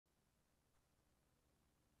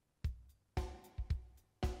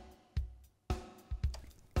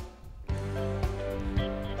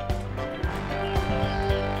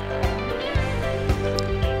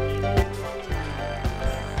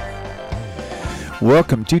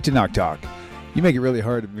Welcome to TaNaCh Talk. You make it really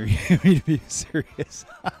hard for me to be serious.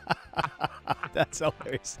 That's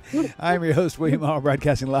hilarious. I'm your host, William Hall,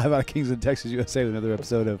 broadcasting live out of Kingston, Texas, USA, with another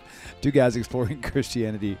episode of Two Guys Exploring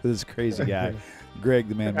Christianity with this crazy guy, Greg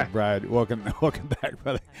the Man McBride. Welcome back,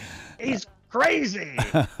 brother. He's crazy.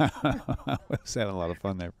 I was having a lot of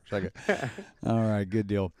fun there for a second. All right, good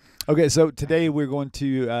deal. Okay, so today we're going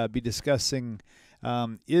to be discussing,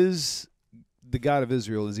 is the God of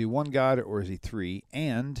Israel, is he one God or is he three?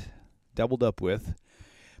 And doubled up with,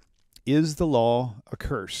 is the law a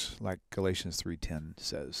curse, like Galatians 3:10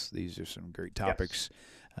 says? These are some great topics.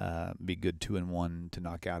 Yes. Be good 2-in-1 to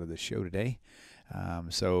knock out of the show today.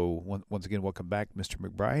 So once again, welcome back, Mr.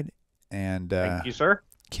 McBride. And thank you, sir.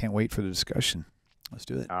 Can't wait for the discussion. Let's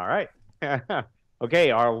do it. All right.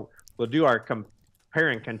 Okay, we'll do our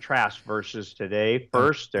compare and contrast verses today.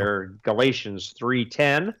 First, they're Galatians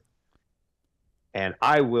 3:10. And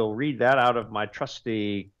I will read that out of my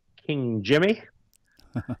trusty King Jimmy.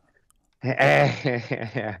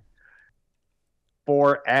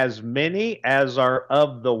 For as many as are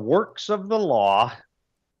of the works of the law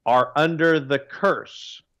are under the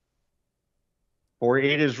curse. For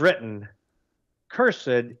it is written,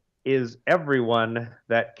 cursed is everyone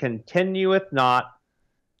that continueth not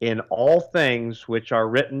in all things which are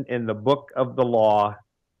written in the book of the law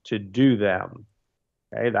to do them.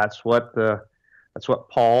 Okay, that's what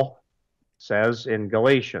Paul says in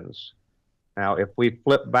Galatians. Now, if we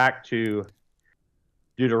flip back to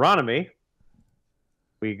Deuteronomy,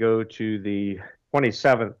 we go to the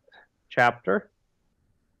 27th chapter,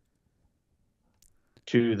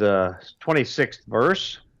 to the 26th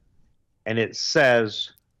verse, and it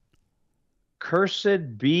says,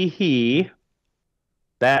 cursed be he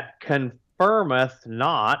that confirmeth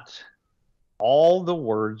not all the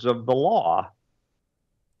words of the law,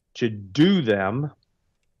 to do them,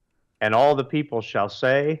 and all the people shall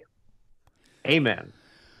say, Amen.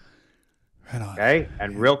 Right on. Okay,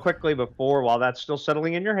 and real quickly while that's still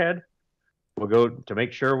settling in your head, we'll go to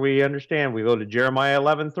make sure we understand. We go to Jeremiah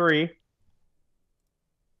 11:3,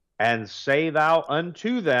 and say thou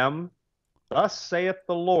unto them, thus saith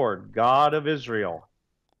the Lord God of Israel,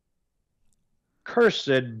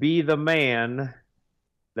 cursed be the man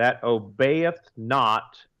that obeyeth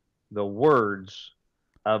not the words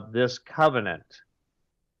of this covenant.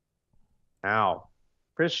 Now,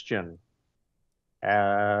 Christian,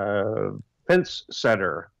 fence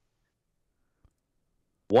setter,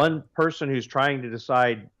 one person who's trying to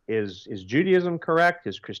decide, is Judaism correct?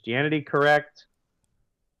 Is Christianity correct?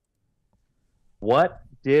 What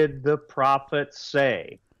did the prophets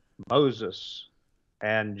say? Moses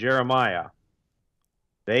and Jeremiah.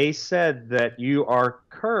 They said that you are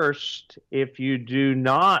cursed if you do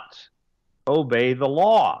not obey the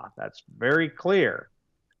law. That's very clear.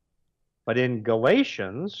 But in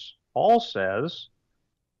Galatians, Paul says,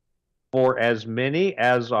 for as many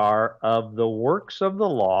as are of the works of the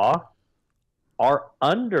law are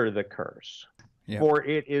under the curse. Yep. For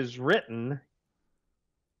it is written,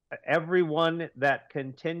 everyone that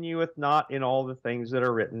continueth not in all the things that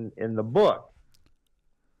are written in the book.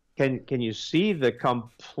 Can you see the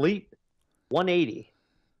complete 180?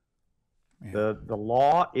 Yeah. The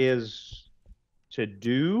law is to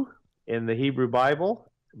do in the Hebrew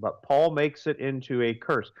Bible, but Paul makes it into a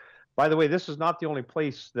curse. By the way, this is not the only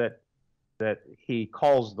place that he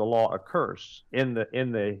calls the law a curse in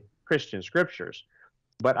the Christian scriptures.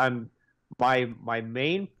 But my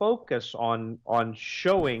main focus on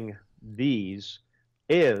showing these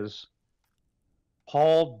is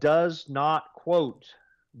Paul does not quote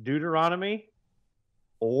Deuteronomy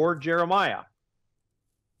or Jeremiah.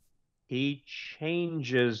 He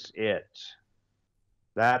changes it.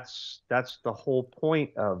 That's the whole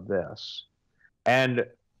point of this. And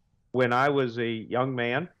when I was a young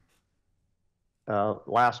man,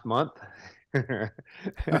 last month, yeah.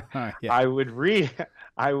 I would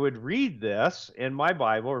read this in my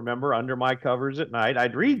Bible. Remember, under my covers at night,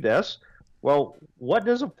 I'd read this. Well, what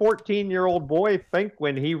does a 14-year-old boy think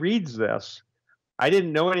when he reads this? I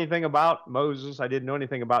didn't know anything about Moses. I didn't know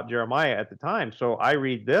anything about Jeremiah at the time. So I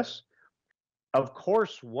read this. Of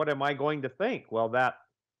course, what am I going to think? Well, that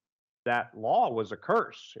law was a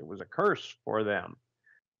curse. It was a curse for them.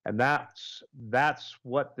 And that's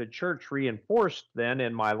what the church reinforced then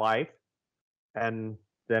in my life. And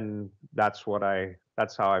then that's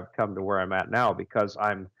how I've come to where I'm at now, because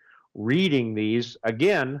I'm reading these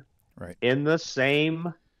again, right, in the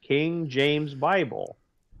same King James Bible.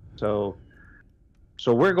 So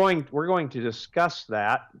we're going to discuss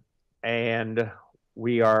that, and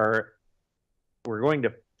we're going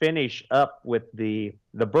to finish up with the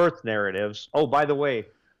birth narratives. Oh, by the way,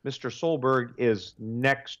 Mr. Solberg is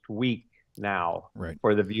next week now Right.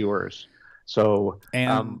 for the viewers. So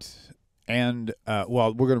well,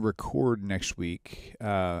 we're going to record next week,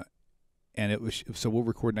 and we'll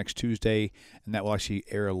record next Tuesday, and that will actually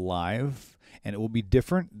air live, and it will be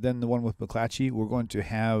different than the one with McClatchy. We're going to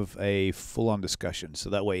have a full-on discussion, so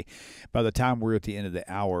that way, by the time we're at the end of the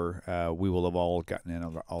hour, we will have all gotten in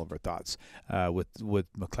all of our thoughts. With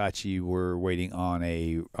McClatchy, we're waiting on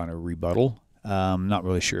a rebuttal. Not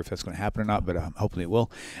really sure if that's going to happen or not, but hopefully it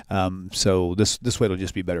will. So this way it'll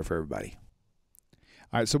just be better for everybody.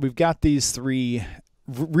 All right, so we've got these three.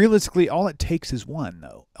 Realistically, all it takes is one,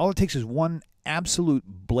 though. All it takes is one absolute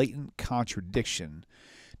blatant contradiction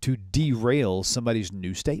to derail somebody's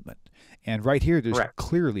new statement. And right here, there's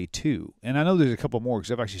clearly two. And I know there's a couple more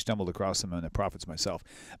because I've actually stumbled across them in the prophets myself.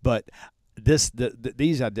 But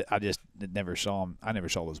these I just never saw them. I never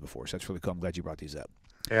saw those before, so that's really cool. I'm glad you brought these up.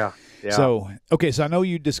 Yeah. So I know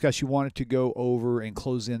you wanted to go over and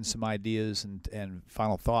close in some ideas and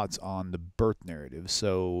final thoughts on the birth narrative.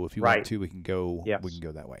 So if you want to, we can go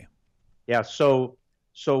that way. Yeah. So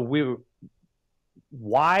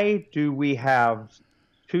why do we have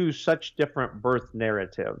two such different birth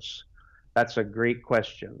narratives? That's a great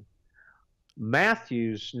question.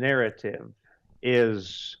 Matthew's narrative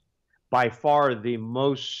is by far the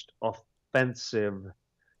most offensive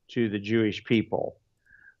to the Jewish people.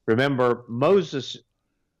 Remember, Moses,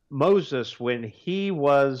 when he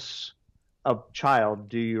was a child,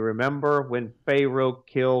 do you remember when Pharaoh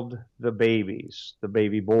killed the babies, the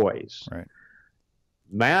baby boys? Right.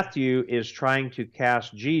 Matthew is trying to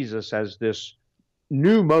cast Jesus as this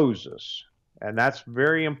new Moses. And that's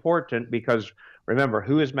very important because, remember,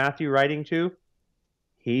 who is Matthew writing to?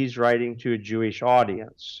 He's writing to a Jewish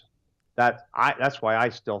audience. That's why I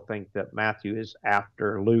still think that Matthew is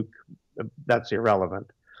after Luke. That's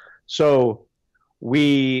irrelevant. So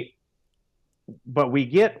we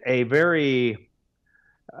get a very,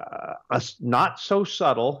 not so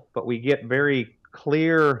subtle, but we get very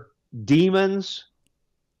clear demons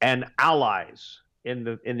and allies in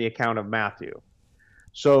the account of Matthew.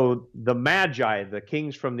 So the Magi, the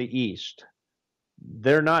kings from the east,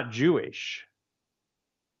 they're not Jewish.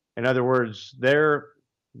 In other words,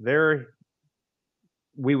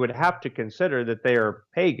 we would have to consider that they are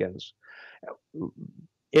pagans.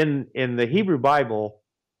 In the Hebrew Bible,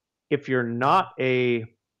 if you're not a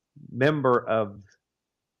member of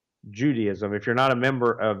Judaism, if you're not a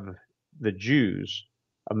member of the Jews,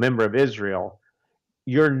 a member of Israel,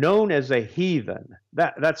 you're known as a heathen.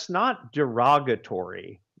 That's not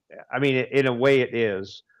derogatory. I mean, in a way it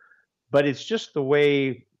is, but it's just the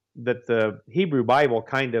way that the Hebrew Bible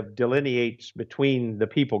kind of delineates between the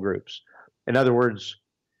people groups. In other words,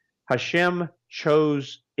 Hashem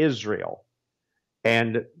chose Israel,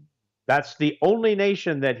 and that's the only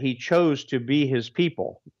nation that he chose to be his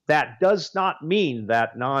people. That does not mean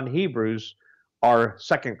that non-Hebrews are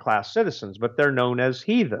second-class citizens, but they're known as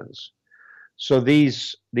heathens. So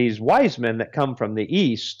these wise men that come from the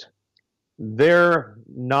east, they're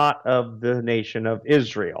not of the nation of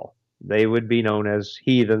Israel. They would be known as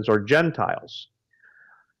heathens or Gentiles.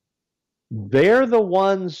 They're the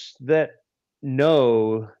ones that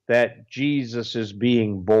know that Jesus is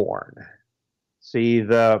being born. See,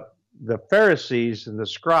 the Pharisees and the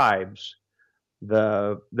scribes,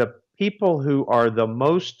 the people who are the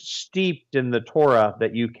most steeped in the Torah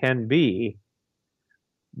that you can be,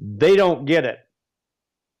 they don't get it.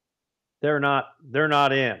 They're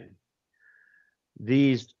not in.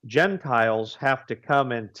 These Gentiles have to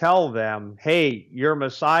come and tell them, hey, your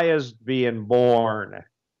Messiah's being born.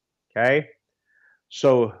 Okay?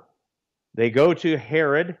 So they go to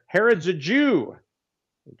Herod. Herod's a Jew.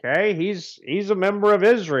 Okay? He's a member of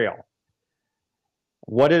Israel.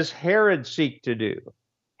 What does Herod seek to do?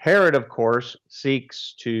 Herod, of course,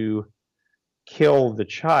 seeks to kill the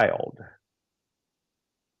child.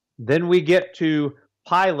 Then we get to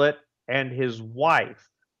Pilate and his wife.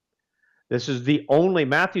 This is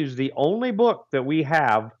Matthew's the only book that we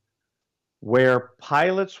have where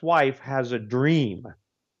Pilate's wife has a dream.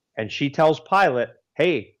 And she tells Pilate,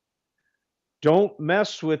 hey, don't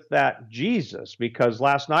mess with that Jesus, because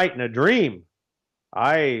last night in a dream,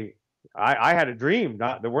 I had a dream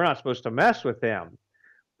that we're not supposed to mess with him.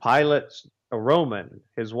 Pilate's a Roman,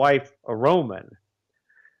 his wife a Roman.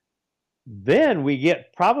 Then we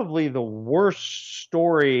get probably the worst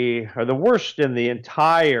story, or the worst in the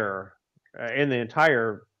entire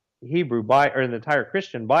Hebrew Bible, or in the entire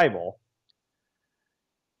Christian Bible.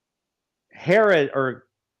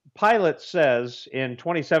 Pilate says in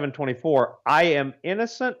 27:24, I am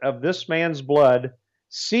innocent of this man's blood.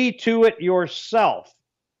 See to it yourself.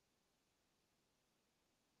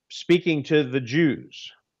 speaking to the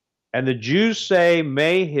Jews. And the Jews say,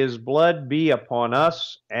 "May his blood be upon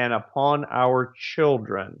us and upon our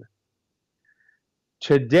children."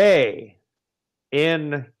 Today,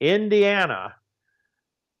 in Indiana,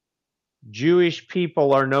 Jewish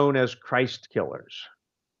people are known as Christ killers.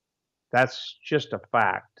 That's just a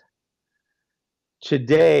fact.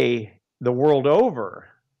 Today, the world over,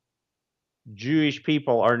 Jewish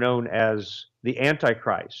people are known as the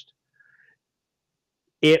Antichrist.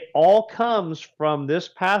 It all comes from this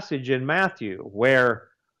passage in Matthew, where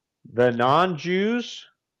the non-Jews,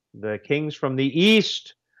 the kings from the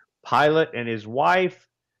east, Pilate and his wife,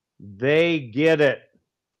 they get it.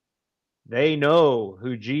 They know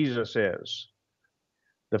who Jesus is.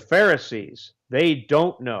 The Pharisees, they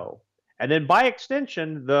don't know. And then by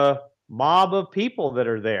extension, the mob of people that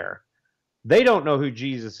are there, they don't know who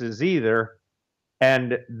Jesus is either.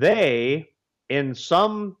 And they, in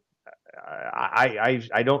some,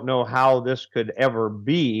 I don't know how this could ever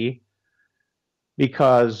be,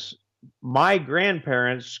 because my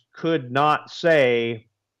grandparents could not say,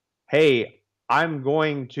 "Hey, I'm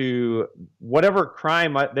going to, whatever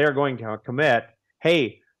crime they're going to commit,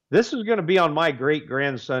 hey, this is going to be on my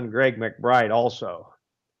great-grandson, Greg McBride, also."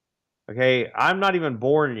 Okay, I'm not even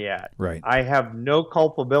born yet. Right. I have no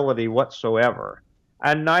culpability whatsoever.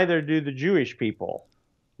 And neither do the Jewish people.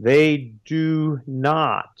 They do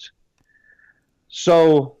not.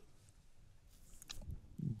 So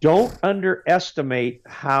don't underestimate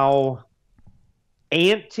how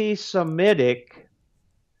anti-Semitic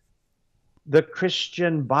the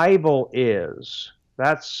Christian Bible is.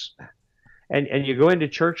 That's, and you go into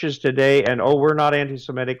churches today and, "Oh, we're not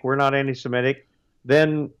anti-Semitic, we're not anti-Semitic."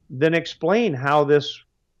 Then explain how this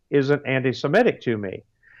isn't anti-Semitic to me.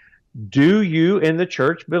 Do you in the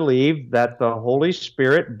church believe that the Holy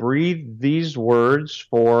Spirit breathed these words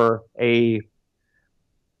for a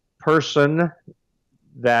person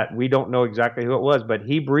that we don't know exactly who it was, but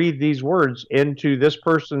he breathed these words into this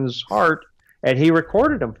person's heart and he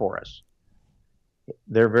recorded them for us?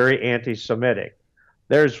 They're very anti-Semitic.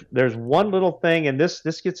 There's one little thing, and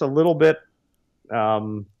this gets a little bit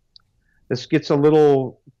this gets a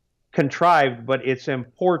little contrived, but it's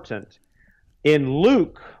important. In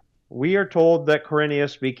Luke, we are told that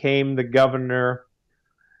Quirinius became the governor.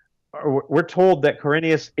 We're told that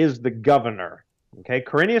Quirinius is the governor. Okay,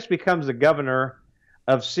 Quirinius becomes the governor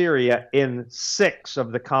of Syria in 6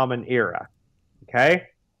 of the Common Era. Okay,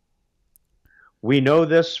 we know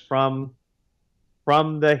this from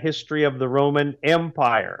the history of the Roman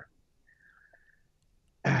Empire.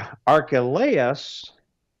 Archelaus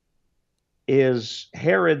is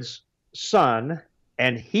Herod's son,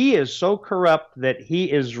 and he is so corrupt that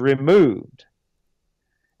he is removed,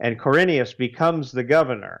 and Quirinius becomes the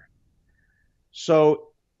governor. So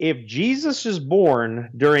if Jesus is born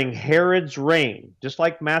during Herod's reign, just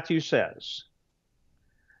like Matthew says,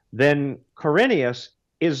 then Quirinius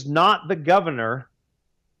is not the governor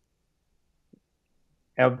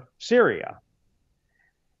of Syria.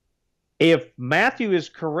 If Matthew is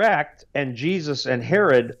correct and Jesus and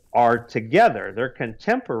Herod are together, they're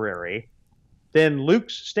contemporary, then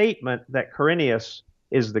Luke's statement that Quirinius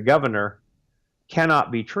is the governor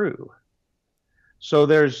cannot be true. So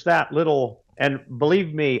there's that little, and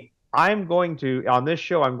believe me, I'm going to, on this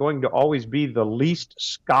show, I'm going to always be the least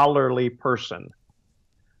scholarly person.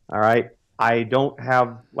 All right? I don't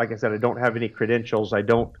have, like I said, I don't have any credentials. I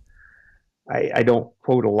don't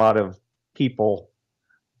quote a lot of people,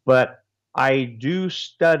 but I do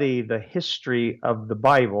study the history of the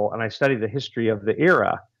Bible, and I study the history of the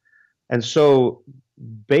era. And so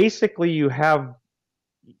basically you have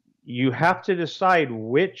to decide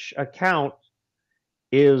which account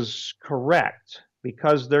is correct,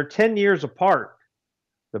 because they're 10 years apart.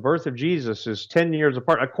 The birth of Jesus is 10 years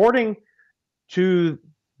apart, according to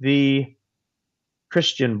the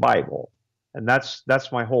Christian Bible. And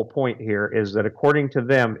that's my whole point here, is that according to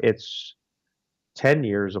them, it's 10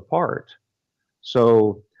 years apart.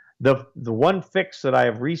 So the one fix that I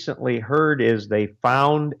have recently heard is they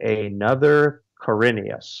found another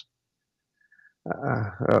Quirinius.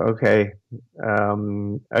 Okay.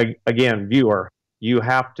 Again, viewer, you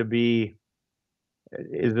have to be,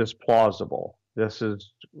 is this plausible? This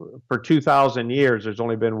is, for 2,000 years, there's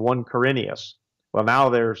only been one Quirinius. Well, now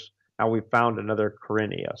we found another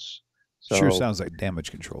Quirinius. So sure sounds like damage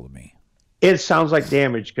control to me. It sounds like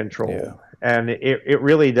damage control, yeah. And it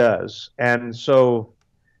really does. And so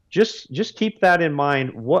just keep that in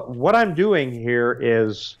mind. What I'm doing here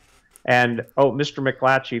is, and oh, Mr.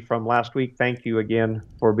 McClatchy from last week, thank you again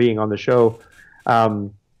for being on the show.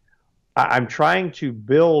 I'm trying to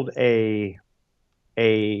build a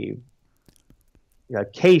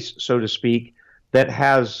case, so to speak, that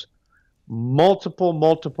has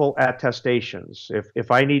multiple attestations.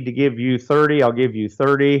 If I need to give you 30, I'll give you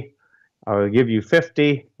 30. I'll give you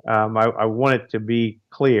 50. I want it to be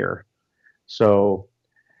clear. So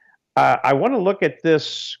I want to look at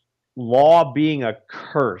this law being a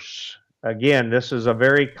curse. Again, this is a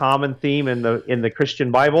very common theme in the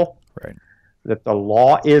Christian Bible. Right. That the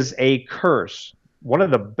law is a curse. One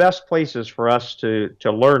of the best places for us to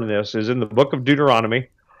learn this is in the book of Deuteronomy,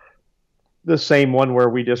 the same one where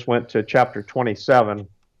we just went to chapter 27.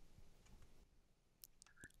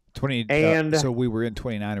 20. And so we were in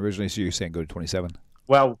 29 originally, so you're saying go to 27?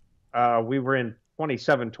 Well, we were in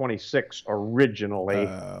 27, 26 originally.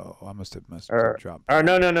 I must have dropped.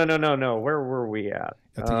 No. Where were we at?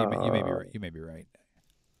 I think you may be right. You may be right.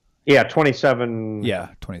 Yeah, 27. Yeah,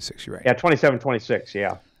 26. You're right. Yeah, 27, 26.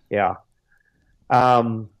 Yeah.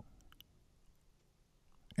 And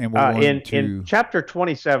we're going in chapter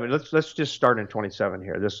 27. Let's just start in 27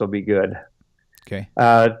 here. This will be good. Okay.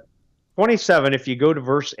 27. If you go to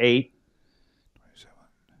verse 8, 27.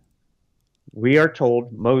 We are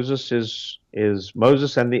told Moses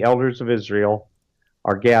and the elders of Israel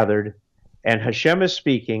are gathered, and Hashem is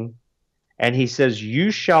speaking. And he says, you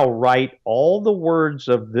shall write all the words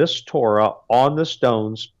of this Torah on the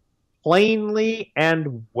stones plainly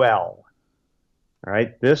and well. All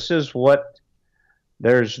right. This is what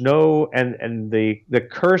there's no, and the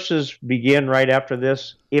curses begin right after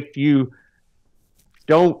this. If you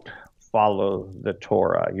don't follow the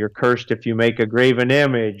Torah, you're cursed if you make a graven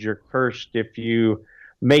image. You're cursed if you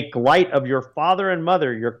make light of your father and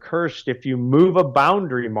mother. You're cursed if you move a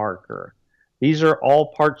boundary marker. These are all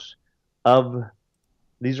parts of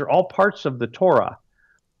the Torah.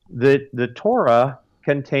 The Torah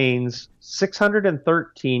contains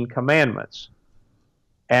 613 commandments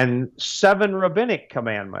and 7 rabbinic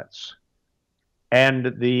commandments.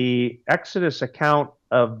 And the Exodus account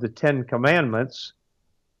of the 10 commandments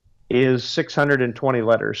is 620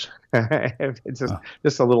 letters. It's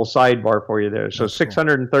just a little sidebar for you there. So That's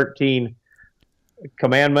 613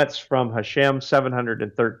 commandments from Hashem,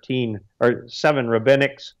 713 or 7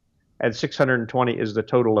 rabbinics, and 620 is the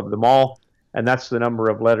total of them all, and that's the number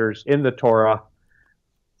of letters in the Torah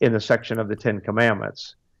in the section of the 10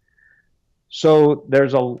 Commandments. So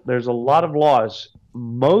there's a lot of laws.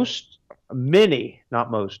 Many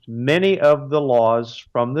of the laws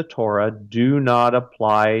from the Torah do not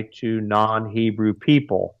apply to non-Hebrew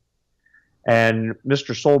people. And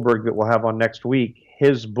Mr. Solberg, that we'll have on next week,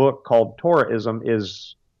 his book called Torahism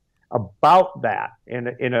is about that.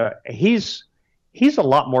 He's a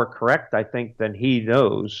lot more correct, I think, than he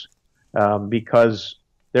knows, because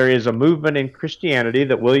there is a movement in Christianity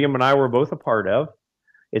that William and I were both a part of.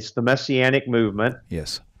 It's the Messianic movement.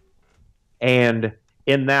 Yes. And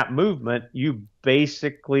in that movement, you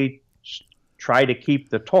basically try to keep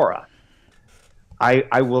the Torah.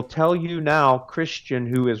 I will tell you now, Christian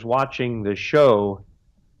who is watching the show,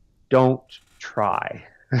 don't try.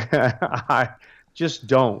 Just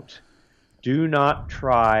don't. Do not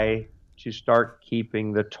try to start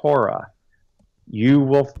keeping the Torah. You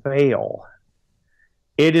will fail.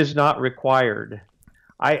 It is not required.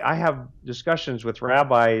 I have discussions with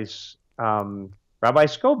rabbis. Rabbi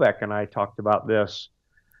Skobek and I talked about this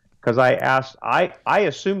because I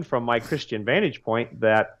assumed from my Christian vantage point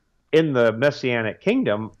that in the Messianic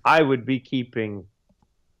kingdom, I would be keeping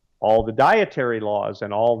all the dietary laws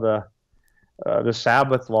and all the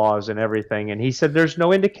Sabbath laws and everything. And he said there's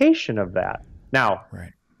no indication of that. Now,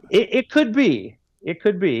 right. It could be,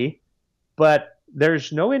 but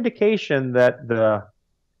there's no indication that the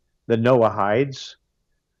Noahides,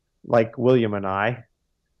 like William and I,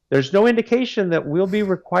 there's no indication that we'll be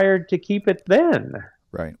required to keep it then.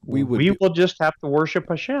 Right. We will just have to worship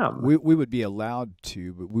Hashem. We would be allowed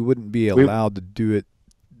to, but we wouldn't be allowed to do it,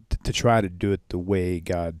 to try to do it the way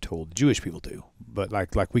God told the Jewish people to. But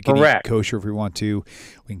like we can eat kosher if we want to.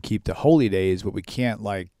 We can keep the holy days, but we can't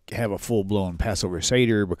have a full-blown Passover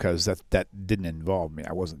Seder because that didn't involve me.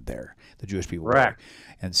 I wasn't there. The Jewish people were.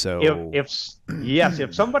 And so if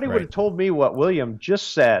somebody would have told me what William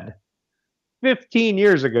just said 15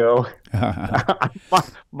 years ago,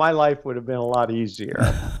 my life would have been a lot easier.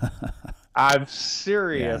 I'm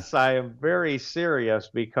serious. Yeah. I am very serious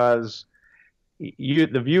because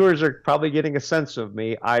the viewers are probably getting a sense of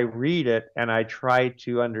me. I read it and I try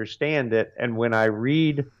to understand it. And when I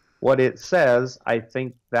read what it says, I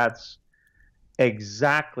think that's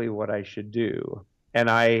exactly what I should do. And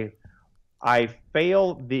I have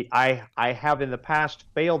in the past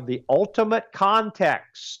failed the ultimate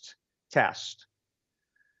context test.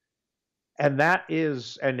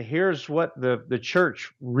 and here's what the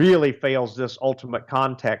church really fails this ultimate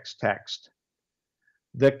context text.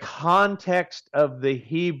 The context of the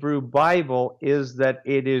Hebrew Bible is that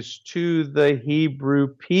it is to the Hebrew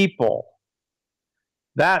people.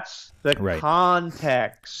 That's the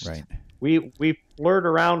context. Right. We flirt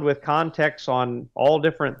around with context on all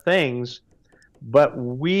different things, but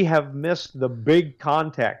we have missed the big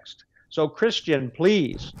context. So Christian,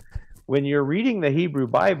 please, when you're reading the Hebrew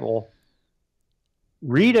Bible,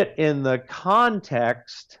 read it in the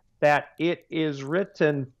context that it is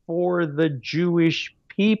written for the Jewish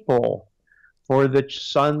people, for the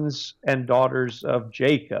sons and daughters of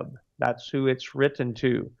Jacob. That's who it's written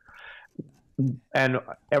to. And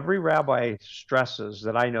every rabbi stresses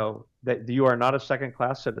that I know that you are not a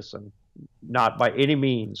second-class citizen, not by any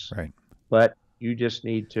means, right? But you just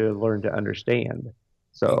need to learn to understand.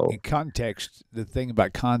 So in context, the thing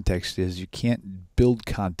about context is you can't build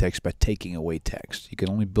context by taking away text. You can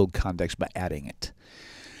only build context by adding it.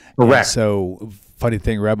 Correct. And so, funny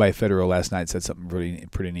thing, Rabbi Federer last night said something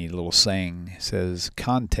pretty neat little saying. He says,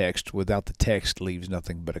 context without the text leaves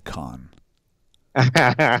nothing but a con. I was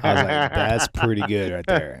like, that's pretty good right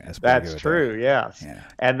there. That's true, yes. Yeah.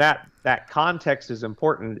 And that context is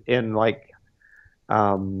important in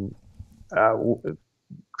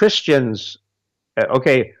Christians.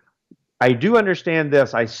 Okay, I do understand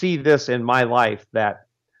this. I see this in my life, that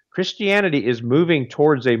Christianity is moving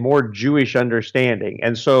towards a more Jewish understanding.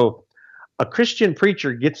 And so a Christian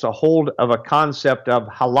preacher gets a hold of a concept of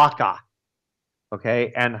halakha.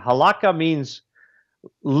 Okay, and halakha means,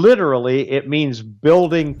 literally, it means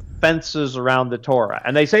building fences around the Torah.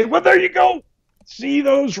 And they say, well, there you go. See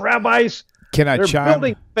those rabbis? They're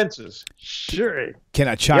building fences. Sure. Can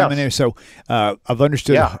I chime in there? So I've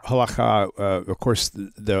understood halakha. Of course,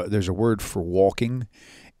 there's a word for walking,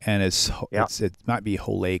 and it might be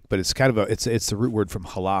holake, but it's kind of it's the root word from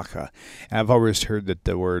halakha. And I've always heard that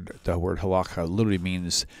the word halakha literally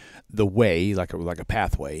means the way, like a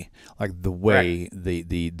pathway, like the way,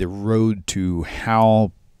 the road to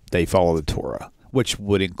how they follow the Torah, which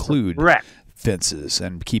would include fences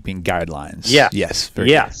and keeping guidelines. Yes. Very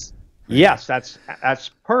good. Yes, that's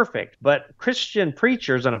perfect. But Christian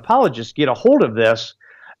preachers and apologists get a hold of this,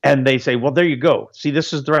 and they say, well, there you go. See,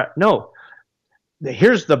 this is no.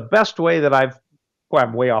 Here's the best way that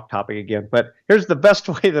I'm way off topic again, but here's the best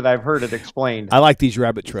way that I've heard it explained. I like these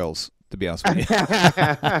rabbit trails, to be honest with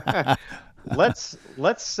you. Let's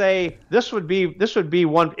say this would be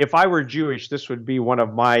one. If I were Jewish, this would be one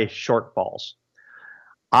of my shortfalls.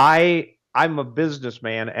 I'm a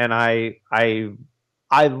businessman, and I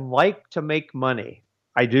like to make money.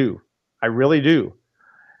 I do. I really do.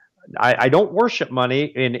 I don't worship money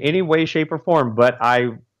in any way, shape, or form, but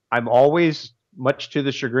I'm always, much to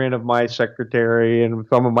the chagrin of my secretary and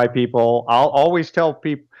some of my people, I'll always tell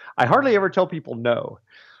people, I hardly ever tell people no.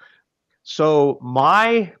 So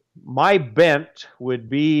my bent would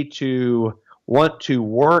be to want to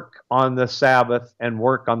work on the Sabbath and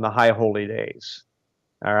work on the high holy days.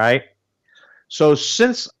 All right? So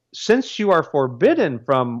since you are forbidden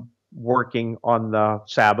from working on the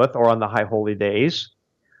Sabbath or on the high holy days,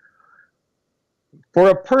 for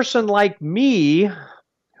a person like me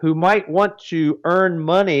who might want to earn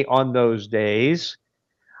money on those days,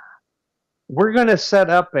 we're going to set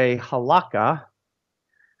up a halakha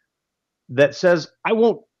that says, I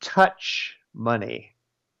won't touch money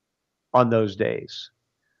on those days.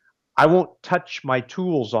 I won't touch my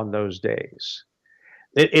tools on those days.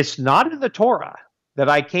 It's not in the Torah that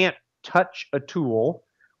I can't touch a tool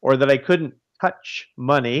or that I couldn't touch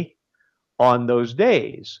money on those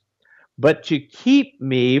days. But to keep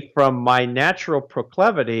me from my natural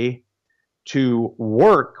proclivity to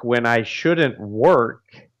work when I shouldn't work,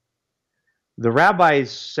 the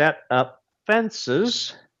rabbis set up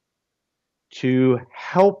fences to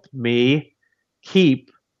help me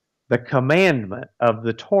keep the commandment of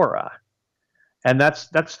the Torah. And that's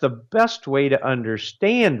the best way to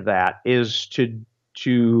understand that, is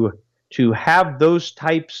to have those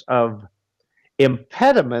types of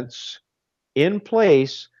impediments in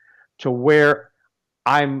place to where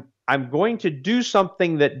I'm going to do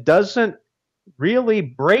something that doesn't really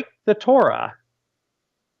break the Torah.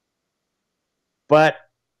 But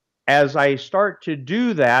as I start to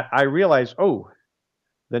do that, I realize, oh,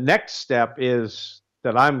 the next step is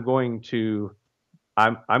that I'm going to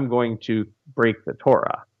break the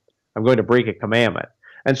Torah. I'm going to break a commandment.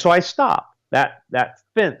 And so I stop that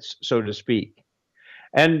fence, so to speak.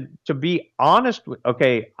 And to be honest,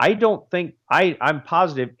 I don't think, I'm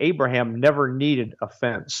positive Abraham never needed a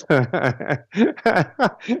fence.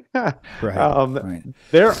 Right.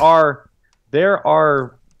 There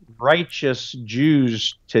are self-righteous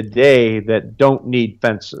Jews today that don't need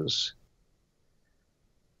fences.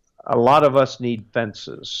 A lot of us need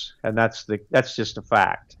fences, and that's just a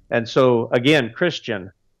fact. And so again,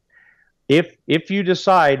 Christian, if you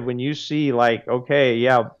decide when you see, like, okay,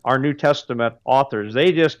 yeah, our New Testament authors,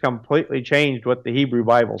 they just completely changed what the Hebrew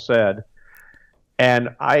Bible said, and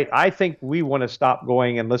I think we want to stop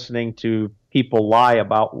going and listening to people lie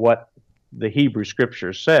about what the Hebrew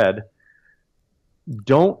Scriptures said.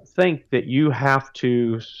 Don't think that you have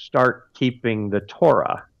to start keeping the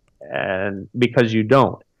Torah, and because you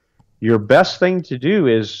don't. Your best thing to do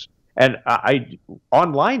is, and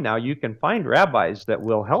online now you can find rabbis that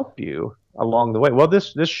will help you along the way. Well,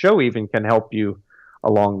 this show even can help you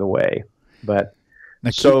along the way. But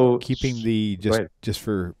now, so keeping the just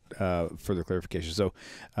for further clarification. So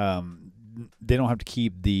they don't have to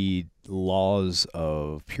keep the laws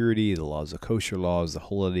of purity, the laws of kosher laws, the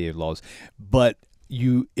holiday laws, but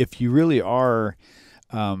if you really are.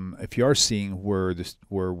 If you are seeing where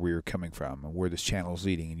we're coming from and where this channel is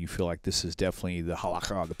leading, and you feel like this is definitely the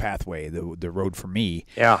halakha, the pathway, the road for me,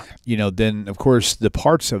 yeah, then of course the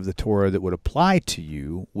parts of the Torah that would apply to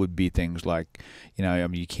you would be things like,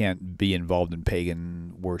 you can't be involved in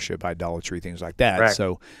pagan worship, idolatry, things like that. Correct.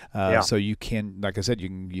 So, so you can, like I said,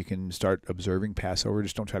 you can start observing Passover.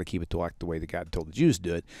 Just don't try to keep it to like the way that God told the Jews to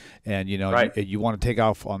do it. And you want to take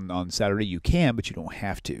off on Saturday, you can, but you don't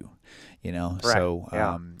have to. So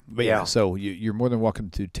but so you're more than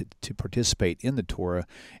welcome to participate in the Torah,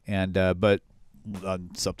 and but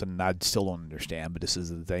something I still don't understand, but this is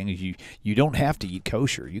the thing: is you don't have to eat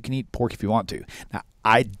kosher. You can eat pork if you want to. Now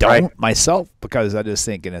I don't myself, because I just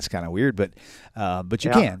think, and it's kind of weird, but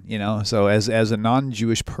you can, So as a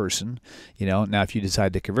non-Jewish person, now if you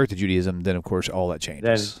decide to convert to Judaism, then of course all that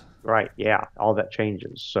changes. All that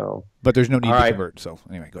changes. So, but there's no need to convert. So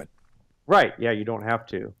anyway, go ahead. Right. Yeah, you don't have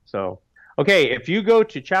to. So, okay, if you go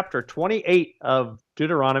to chapter 28 of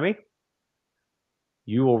Deuteronomy,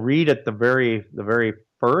 you will read at the very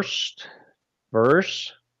first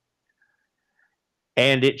verse,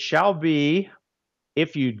 and it shall be,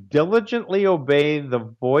 if you diligently obey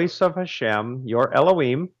the voice of Hashem, your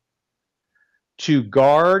Elohim, to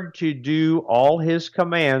guard to do all his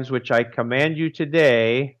commands, which I command you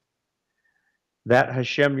today, that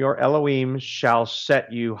Hashem your Elohim shall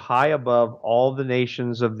set you high above all the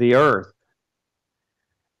nations of the earth.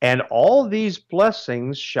 And all these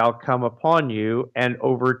blessings shall come upon you and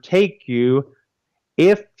overtake you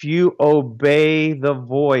if you obey the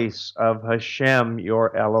voice of Hashem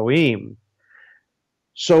your Elohim.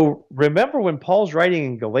 So remember, when Paul's writing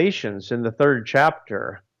in Galatians in the 3rd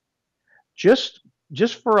chapter, just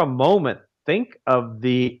for a moment, think of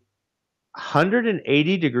the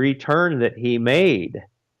 180-degree turn that he made.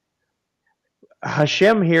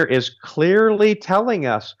 Hashem here is clearly telling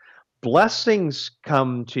us blessings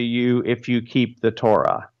come to you if you keep the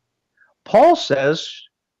Torah. Paul says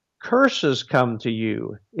curses come to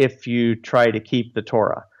you if you try to keep the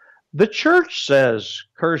Torah. The church says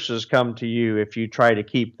curses come to you if you try to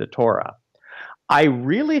keep the Torah. I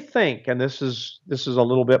really think, and this is a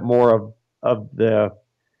little bit more of the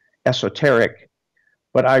esoteric,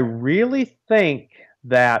 but I really think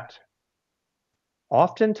that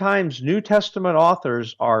oftentimes New Testament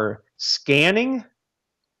authors are scanning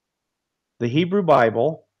the Hebrew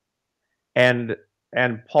Bible, and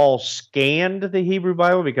Paul scanned the Hebrew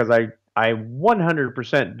Bible, because I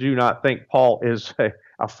 100% do not think Paul is a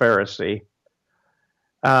Pharisee.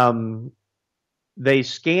 They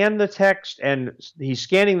scan the text, and he's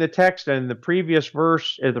scanning the text, and in the previous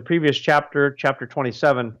verse, the previous chapter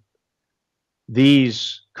 27,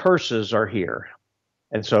 these curses are here.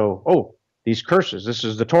 And so, these curses, this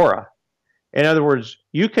is the Torah. In other words,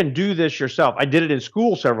 you can do this yourself. I did it in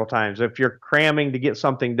school several times. If you're cramming to get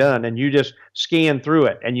something done and you just scan through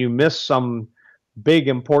it and you miss some big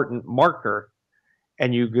important marker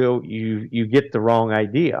and you get the wrong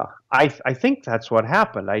idea. I think that's what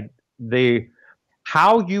happened.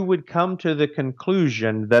 How you would come to the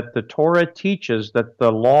conclusion that the Torah teaches that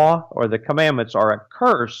the law or the commandments are a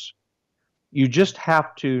curse, you just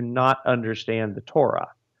have to not understand the Torah.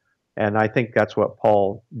 And I think that's what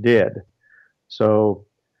Paul did. So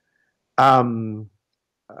let's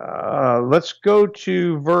go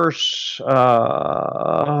to verse,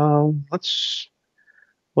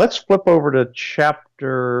 let's flip over to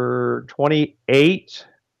chapter 28,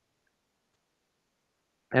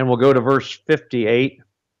 and we'll go to verse 58.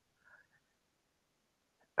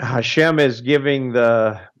 Hashem is giving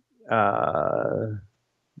the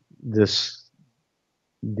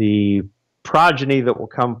progeny that will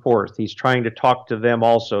come forth. He's trying to talk to them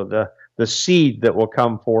also, the seed that will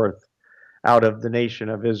come forth out of the nation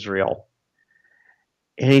of Israel.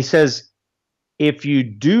 And he says, if you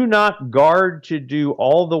do not guard to do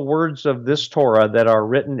all the words of this Torah that are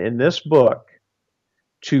written in this book,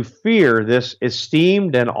 to fear this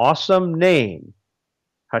esteemed and awesome name,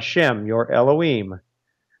 Hashem, your Elohim,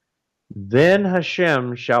 then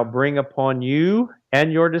Hashem shall bring upon you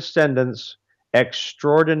and your descendants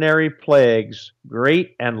extraordinary plagues,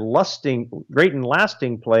 great and lasting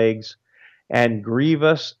plagues, and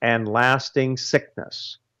grievous and lasting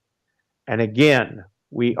sickness. And again,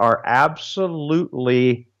 we are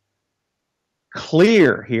absolutely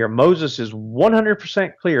clear here. Moses is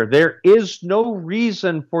 100% clear. There is no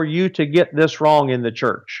reason for you to get this wrong in the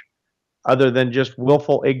church other than just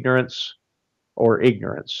willful ignorance or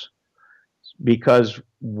ignorance. Because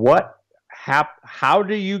how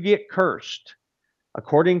do you get cursed?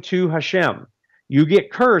 According to Hashem, you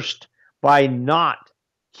get cursed by not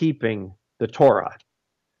keeping the Torah.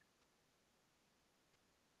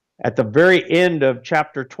 At the very end of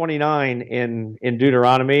chapter 29 in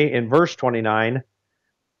Deuteronomy, in verse 29,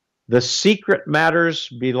 the secret matters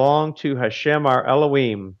belong to Hashem our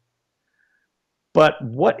Elohim, but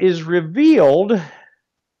what is revealed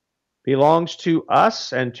belongs to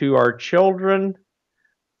us and to our children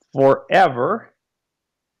forever,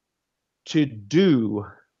 to do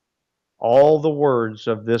all the words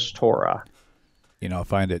of this Torah. You know, I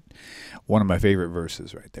find it one of my favorite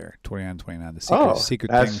verses right there, 29, the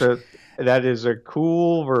secret things. That is a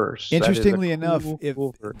cool verse. Interestingly enough, if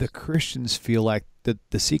the Christians feel like that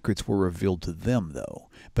the secrets were revealed to them, though.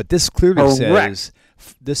 But this clearly says,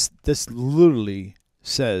 this literally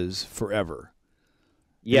says forever.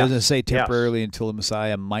 Yes. It doesn't say temporarily until the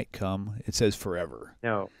Messiah might come. It says forever.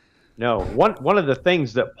 No. One of the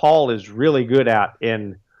things that Paul is really good at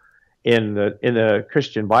in the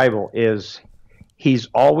Christian Bible is he's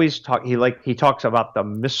always he talks about the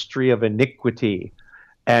mystery of iniquity,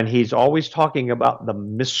 and he's always talking about the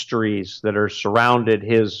mysteries that are surrounded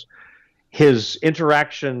his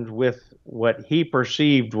interaction with what he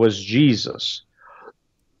perceived was Jesus.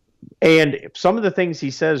 And some of the things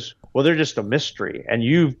he says, well, they're just a mystery, and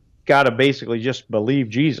you've got to basically just believe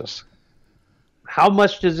Jesus. How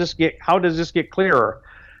does this get clearer?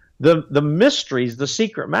 The mysteries, the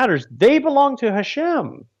secret matters, they belong to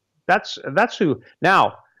Hashem. That's who.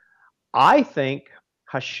 Now, I think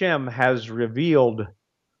Hashem has revealed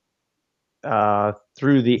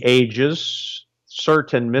through the ages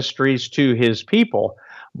certain mysteries to his people.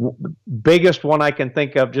 Biggest one I can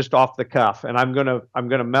think of just off the cuff, and I'm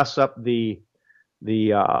gonna mess up the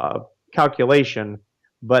calculation,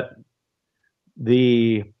 but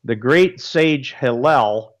the great sage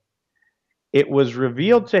Hillel, it was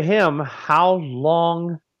revealed to him how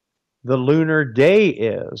long the lunar day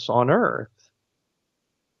is on Earth.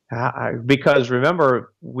 Because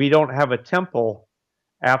remember, we don't have a temple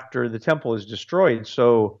after the temple is destroyed,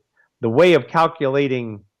 so the way of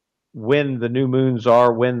calculating when the new moons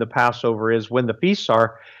are, when the Passover is, when the feasts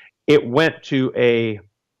are, it went to a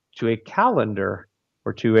calendar,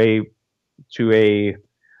 or to a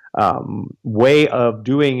way of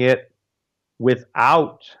doing it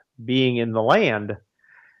without being in the land.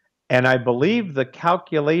 And I believe the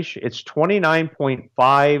calculation, it's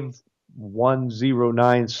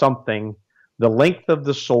 29.5109 something, the length of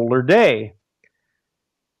the solar day.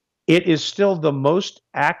 It is still the most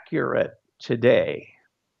accurate today.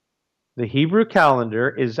 The Hebrew calendar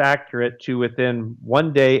is accurate to within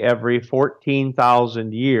 1 day every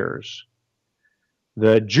 14,000 years.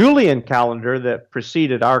 The Julian calendar that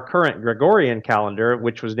preceded our current Gregorian calendar,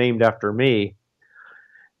 which was named after me,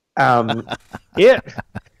 the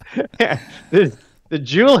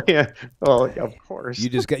Julian, oh, of course. You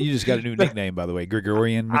just got a new nickname, by the way,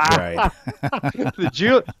 Gregorian McBride.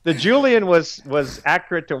 The Julian was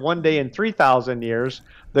accurate to 1 day in 3,000 years.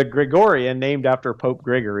 The Gregorian, named after Pope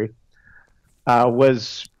Gregory,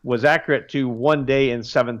 was accurate to 1 day in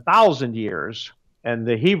 7,000 years. And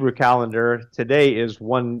the Hebrew calendar today is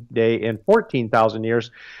 1 day in 14,000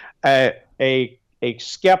 years. A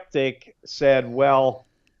skeptic said, well,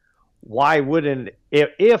 why wouldn't,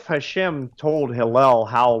 if Hashem told Hillel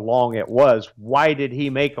how long it was, why did he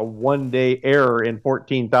make a 1 day error in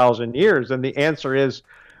 14,000 years? And the answer is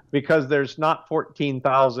because there's not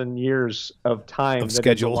 14,000 years of time that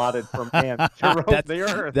is allotted for man to roam the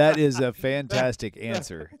earth. That is a fantastic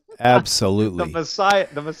answer. Absolutely.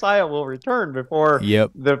 The Messiah will return before the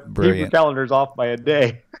Hebrew calendar's off by a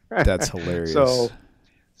day. That's hilarious.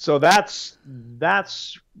 So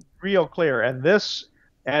that's real clear.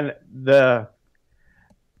 And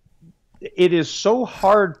it is so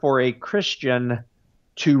hard for a Christian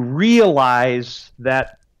to realize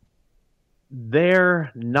that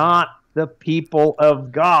they're not the people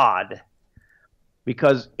of God.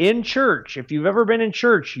 Because in church, if you've ever been in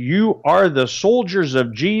church, you are the soldiers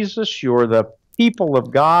of Jesus. You're the people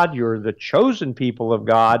of God. You're the chosen people of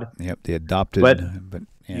God. Yep, the adopted. But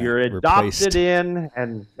yeah, you're adopted in,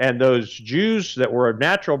 and those Jews that were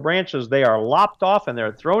natural branches, they are lopped off and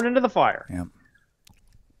they're thrown into the fire. Yep.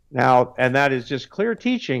 Now, and that is just clear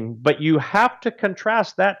teaching, but you have to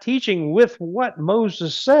contrast that teaching with what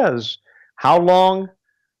Moses says. How long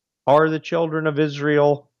are the children of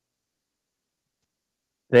Israel?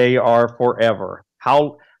 They are forever.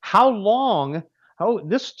 How long? Oh,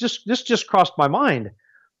 this just crossed my mind.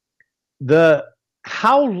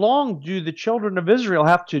 How long do the children of Israel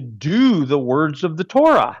have to do the words of the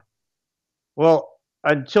Torah? Well,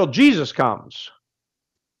 until Jesus comes.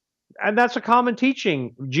 And that's a common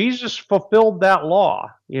teaching. Jesus fulfilled that law.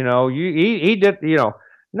 He did,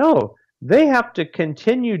 no, they have to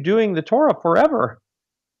continue doing the Torah forever.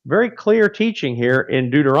 Very clear teaching here in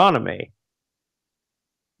Deuteronomy.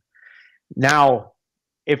 Now,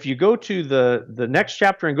 if you go to the next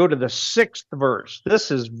chapter and go to the 6th verse, this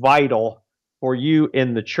is vital for you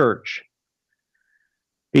in the church.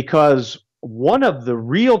 Because one of the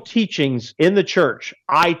real teachings in the church,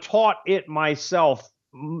 I taught it myself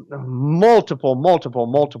multiple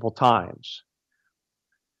times.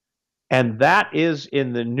 And that is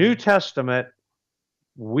in the New Testament,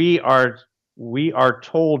 we are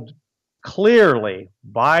told clearly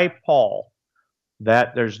by Paul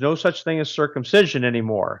that there's no such thing as circumcision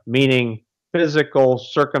anymore, meaning physical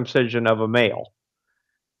circumcision of a male.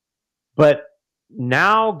 But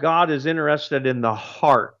now God is interested in the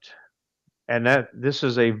heart, and that this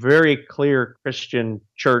is a very clear Christian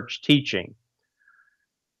church teaching.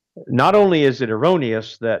 Not only is it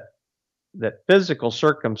erroneous that physical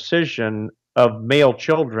circumcision of male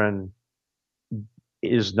children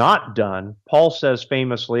is not done, Paul says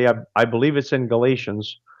famously, I believe it's in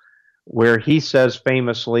Galatians, where he says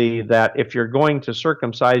famously that if you're going to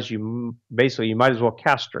circumcise, you might as well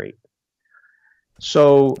castrate.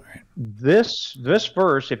 So this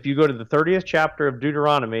verse, if you go to the 30th chapter of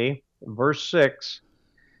Deuteronomy, verse 6,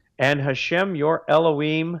 and Hashem your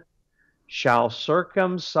Elohim shall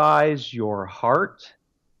circumcise your heart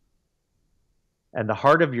and the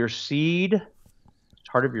heart of your seed,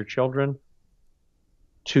 heart of your children,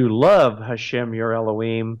 to love Hashem your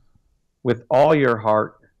Elohim with all your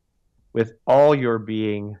heart, with all your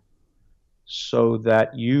being, so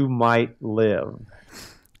that you might live.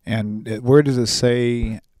 And where does it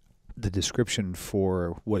say the description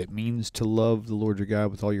for what it means to love the Lord your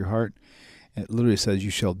God with all your heart? It literally says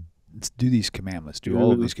you shall do these commandments, do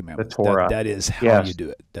all of these commandments. The Torah. That is how you do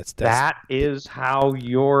it. That is how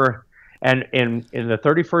you're, and in the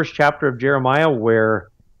 31st chapter of Jeremiah, where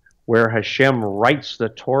Hashem writes the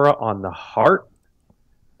Torah on the heart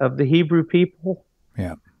of the Hebrew people.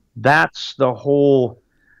 Yeah. That's the whole,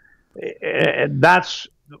 that's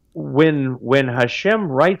when Hashem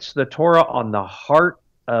writes the Torah on the heart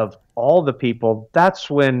of all the people, that's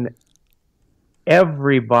when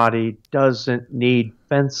everybody doesn't need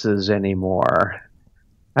fences anymore.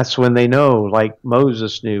 That's when they know, like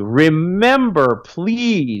Moses knew. Remember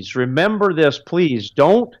this, please.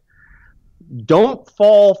 Don't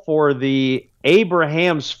fall for the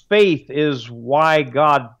Abraham's faith is why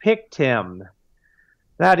God picked him.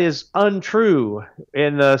 That is untrue.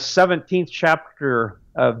 In the 17th chapter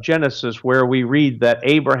of Genesis, where we read that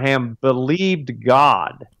Abraham believed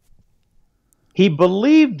God. He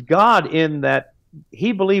believed God in that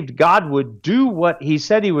he believed God would do what he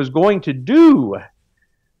said he was going to do.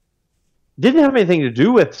 Didn't have anything to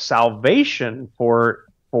do with salvation for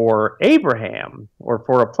Abraham, or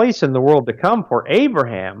for a place in the world to come for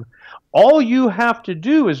Abraham. All you have to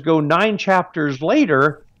do is go 9 chapters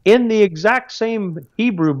later in the exact same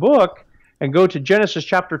Hebrew book and go to Genesis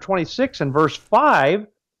chapter 26 and verse 5,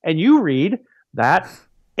 and you read that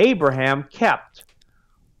Abraham kept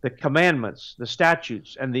the commandments, the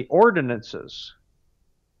statutes, and the ordinances,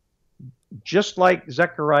 just like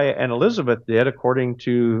Zechariah and Elizabeth did, according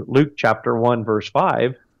to Luke chapter 1, verse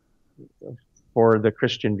 5, for the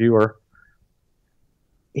Christian viewer.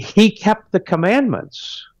 He kept the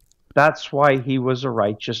commandments. That's why he was a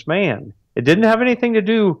righteous man. It didn't have anything to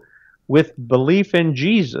do with belief in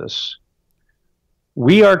Jesus.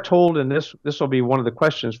 We are told, and this will be one of the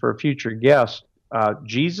questions for a future guest,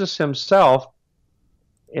 Jesus himself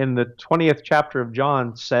in the 20th chapter of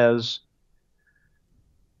John says,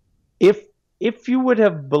 if you would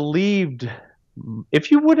have believed,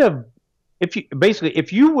 if you would have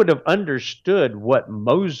understood what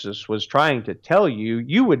Moses was trying to tell you,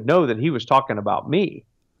 you would know that he was talking about me.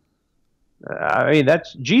 I mean,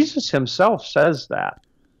 Jesus himself says that.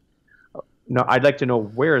 No, I'd like to know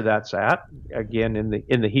where that's at. Again,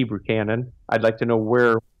 in the Hebrew canon, I'd like to know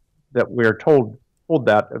where that we're told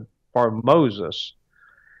that for Moses.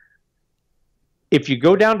 If you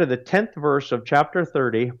go down to the 10th verse of chapter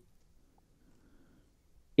 30,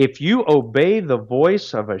 if you obey the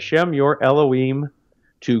voice of Hashem your Elohim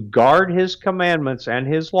to guard his commandments and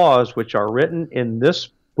his laws, which are written in this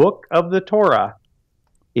book of the Torah,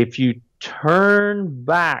 if you turn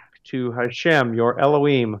back to Hashem your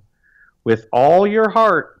Elohim with all your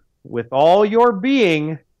heart, with all your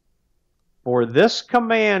being, for this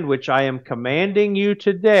command which I am commanding you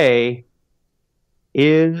today,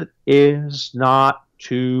 it is not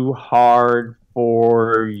too hard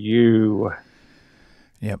for you.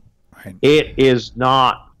 Yep. Right. It is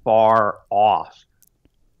not far off.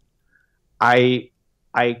 I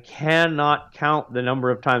cannot count the number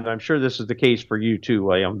of times, I'm sure this is the case for you too,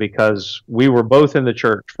 William, because we were both in the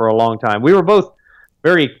church for a long time. We were both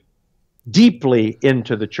very deeply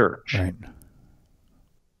into the church. Right.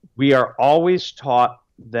 We are always taught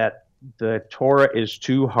that the Torah is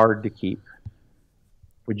too hard to keep.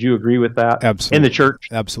 Would you agree with that? Absolutely. In the church?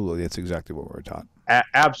 Absolutely. That's exactly what we're taught.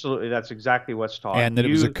 Absolutely. That's exactly what's taught. And that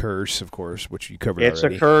it was a curse, of course, which you covered It's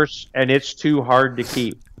already. a curse, and it's too hard to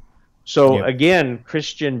keep. So, Yep. again,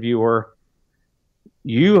 Christian viewer,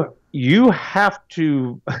 you have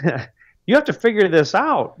to you have to figure this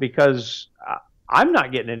out, because I'm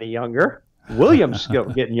not getting any younger. William's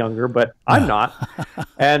getting younger, but I'm not.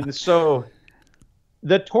 And so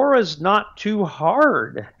the Torah is not too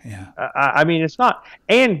hard. Yeah. I mean, it's not.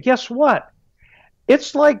 And guess what?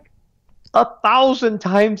 It's like 1,000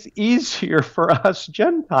 times easier for us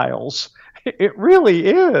Gentiles. It really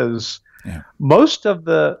is. Yeah. Most of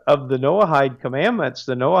the Noahide commandments,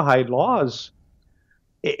 the Noahide laws,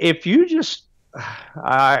 if you just,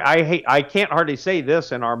 I can't hardly say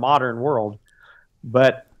this in our modern world,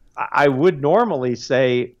 but I would normally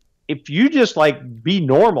say, if you just like be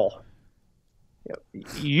normal,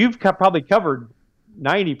 you've probably covered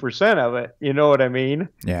 90% of it. You know what I mean?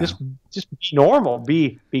 Yeah. Just be normal,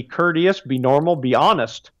 be courteous, be normal, be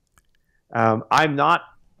honest. I'm not.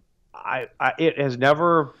 It has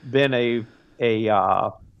never been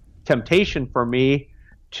a temptation for me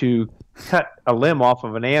to cut a limb off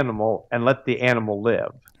of an animal and let the animal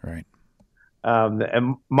live. Right.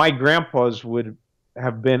 And my grandpas would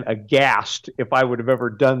have been aghast if I would have ever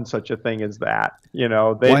done such a thing as that. You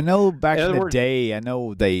know, Well, I know back in the words, day, I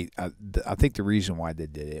think the reason why they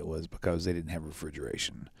did it was because they didn't have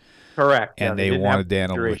refrigeration. Correct. And yeah, they didn't wanted have the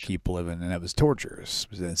animal to refrigeration. keep living, and it was torturous.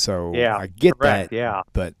 And so Yeah, I get correct, that. yeah.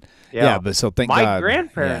 But Yeah. but so thank My God.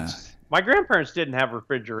 grandparents didn't have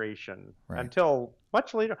refrigeration Right. until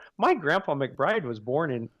much later. My grandpa McBride was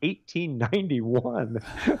born in 1891.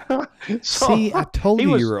 So See, I told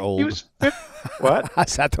you you were He old. was 50, what? I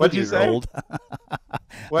told What'd you you you were say? old.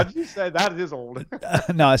 What did you say? That is old.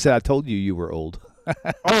 No, I said I told you were old.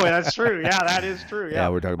 Oh, that's true. Yeah, that is true. Yeah, Yeah,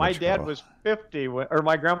 we're talking my about dad Chicago. was 50, or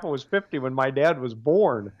my grandpa was 50 when my dad was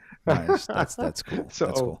born. Nice. That's cool. So,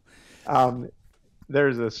 That's cool.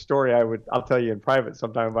 There's a story I'll tell you in private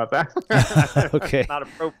sometime about that. Okay. Not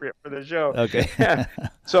appropriate for the show. Okay.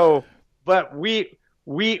 So, but we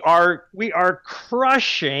are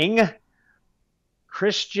crushing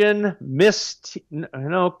Christian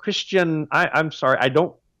Christian. I'm sorry. I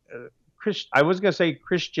don't. I was going to say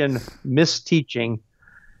Christian misteaching.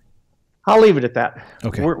 I'll leave it at that.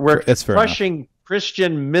 Okay. We're That's fair enough. crushing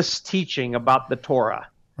Christian misteaching about the Torah.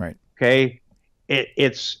 Right. Okay. It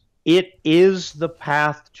is the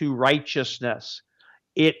path to righteousness.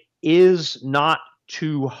 It is not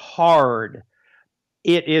too hard.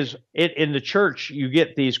 In the church, you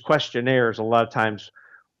get these questionnaires a lot of times.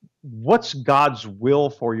 What's God's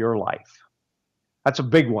will for your life? That's a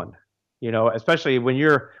big one, you know, especially when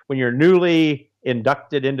you're newly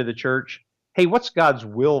inducted into the church. Hey, what's God's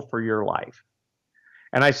will for your life?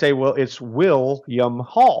 And I say, well, it's William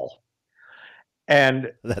Hall.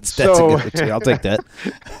 And That's so, a good one too. I'll take that.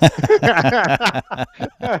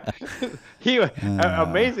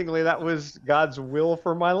 Amazingly, that was God's will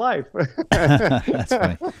for my life. That's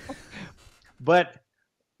funny. But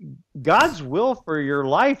God's will for your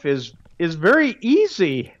life is very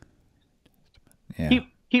easy. Yeah.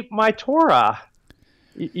 Keep my Torah.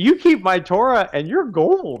 You keep my Torah and you're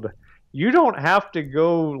gold. You don't have to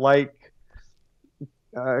go like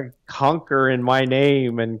conquer in my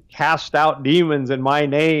name and cast out demons in my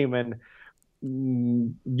name and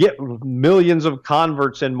get millions of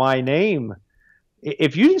converts in my name.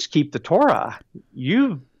 If you just keep the Torah,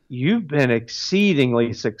 you've been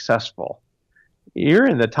exceedingly successful. You're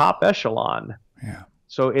in the top echelon. Yeah.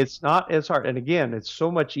 So it's not as hard. And again, it's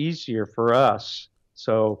so much easier for us.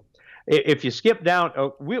 So If you skip down,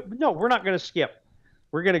 no, we're not going to skip.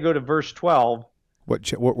 We're going to go to verse 12.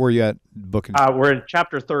 What were you at? Book and we're in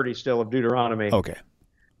chapter 30 still of Deuteronomy. okay.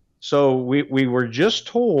 So we were just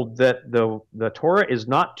told that the Torah is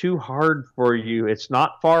not too hard for you. It's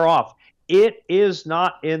not far off. It is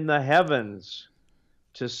not in the heavens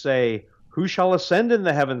to say, who shall ascend in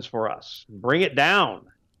the heavens for us? Bring it down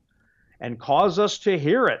and cause us to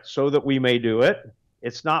hear it so that we may do it.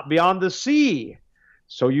 It's not beyond the sea.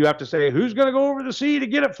 So you have to say, who's going to go over the sea to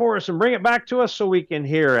get it for us and bring it back to us so we can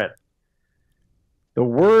hear it? The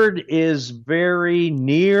word is very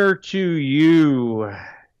near to you,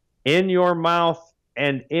 in your mouth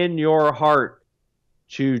and in your heart,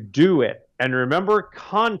 to do it. And remember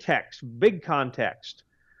context, big context.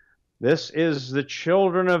 This is the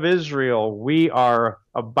children of Israel. We are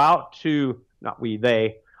about to, not we,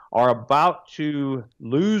 they are about to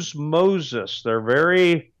lose Moses. They're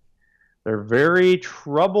very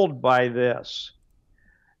troubled by this.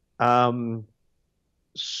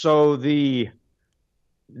 So the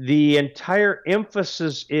entire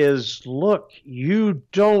emphasis is, look, you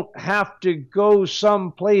don't have to go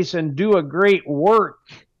someplace and do a great work.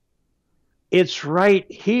 It's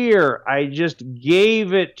right here. I just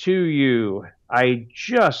gave it to you. I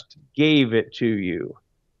just gave it to you.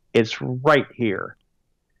 It's right here.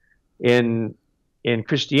 In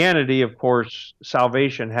Christianity, of course,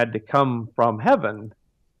 salvation had to come from heaven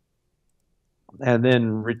and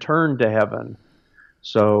then return to heaven.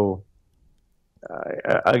 So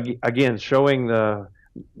again, showing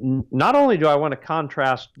not only do I want to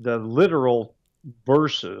contrast the literal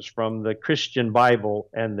verses from the Christian Bible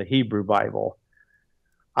and the Hebrew Bible,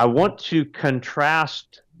 I want to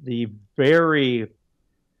contrast the very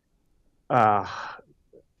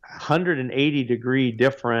 180-degree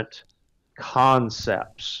different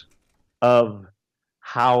concepts of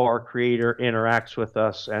how our Creator interacts with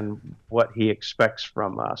us and what He expects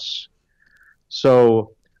from us.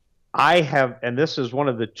 So I have, and this is one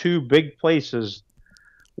of the two big places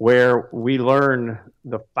where we learn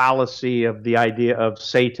the fallacy of the idea of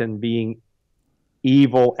Satan being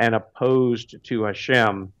evil and opposed to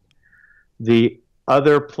Hashem. The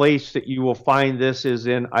other place that you will find this is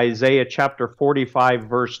in Isaiah chapter 45,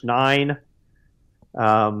 verse 9.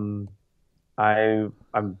 I'm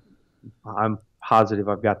positive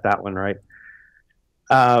I've got that one right.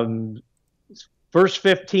 Verse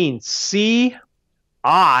 15, see,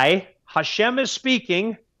 Hashem is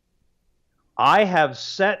speaking, I have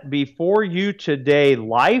set before you today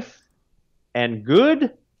life and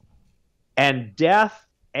good and death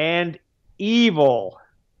and evil,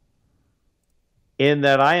 in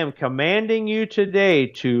that I am commanding you today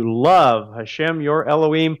to love Hashem your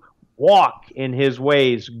Elohim, walk in His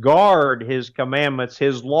ways, guard His commandments,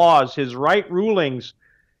 His laws, His right rulings.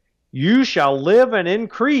 You shall live and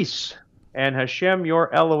increase, and Hashem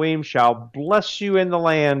your Elohim shall bless you in the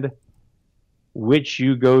land which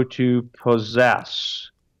you go to possess.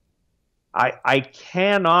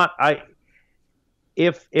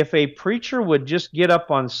 If a preacher would just get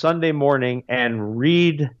up on Sunday morning and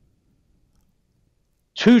read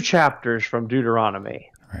 2 chapters from Deuteronomy,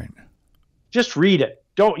 right? Just read it.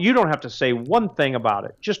 You don't have to say one thing about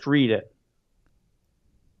it. Just read it.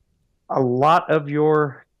 A lot of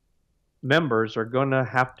your members are going to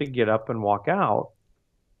have to get up and walk out.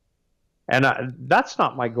 And that's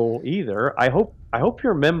not my goal either. I hope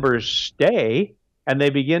your members stay and they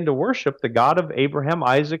begin to worship the God of Abraham,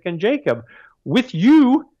 Isaac, and Jacob with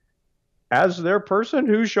you as their person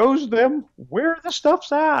who shows them where the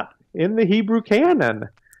stuff's at in the Hebrew canon.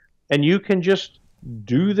 And you can just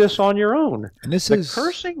do this on your own. And this is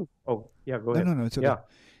cursing. Oh, yeah, go ahead. No, it's okay. Yeah.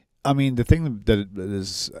 I mean, the thing that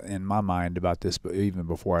is in my mind about this, but even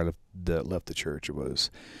before I left the church, it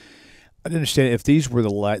was, I didn't understand if these were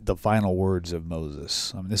the final words of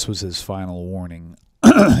Moses. I mean, this was his final warning,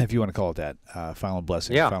 if you want to call it that, final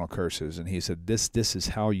blessing, final curses, and he said, "This is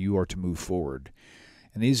how you are to move forward."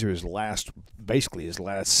 And these are his last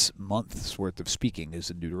month's worth of speaking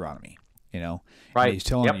is in Deuteronomy. Right? And he's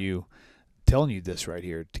telling you this right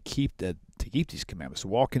here to keep these commandments, to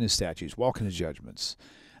walk in His statutes, walk in His judgments,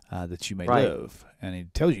 that you may live. And He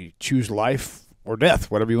tells you choose life or death,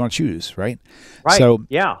 whatever you want to choose, right? Right. So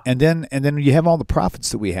yeah. And then you have all the prophets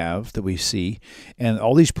that we see, and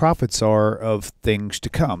all these prophets are of things to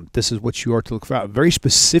come. This is what you are to look for. Very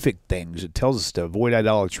specific things. It tells us to avoid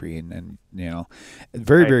idolatry and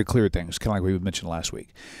very very clear things, kind of like we mentioned last week.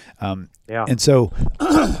 And so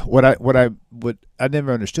what I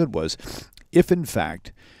never understood was, if in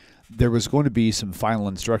fact there was going to be some final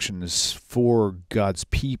instructions for God's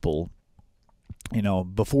people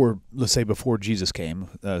before, let's say before Jesus came,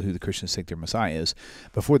 who the Christians think their Messiah is,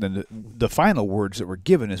 before then, the final words that were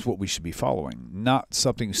given is what we should be following, not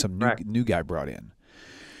something some new guy brought in.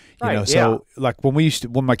 So like when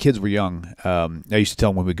my kids were young, I used to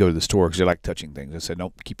tell them when we go to the store, because they like touching things, I said,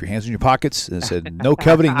 nope, keep your hands in your pockets. And I said, no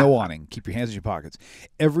coveting, no wanting. Keep your hands in your pockets.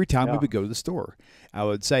 Every time we would go to the store, I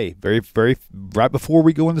would say, right before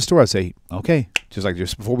we go in the store, I'd say, okay,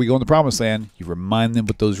 just before we go in the promised land, you remind them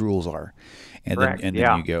what those rules are. And then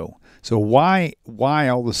you go. So why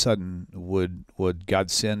all of a sudden would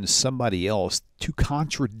God send somebody else to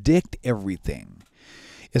contradict everything?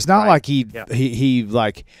 It's not like he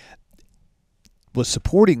like was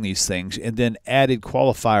supporting these things and then added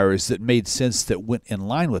qualifiers that made sense that went in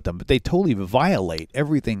line with them, but they totally violate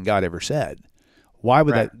everything God ever said. Why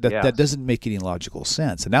would that doesn't make any logical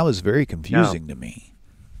sense? And that was very confusing to me.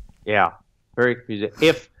 Yeah, very confusing.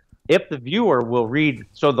 If the viewer will read,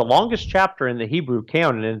 so the longest chapter in the Hebrew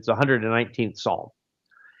canon is the 119th Psalm.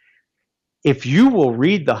 If you will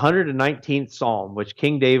read the 119th Psalm, which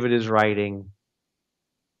King David is writing,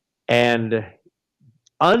 and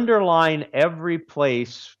underline every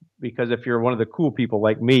place, because if you're one of the cool people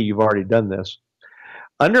like me, you've already done this.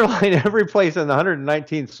 Underline every place in the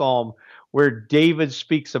 119th Psalm where David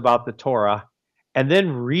speaks about the Torah, and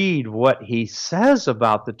then read what he says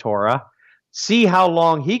about the Torah. See how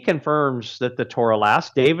long he confirms that the Torah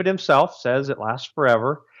lasts. David himself says it lasts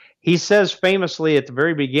forever. He says famously at the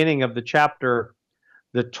very beginning of the chapter,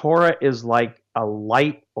 the Torah is like a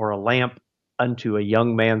light or a lamp unto a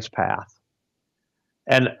young man's path.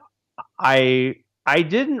 And I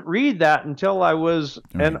didn't read that until I was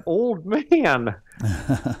an old man.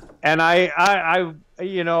 And I'm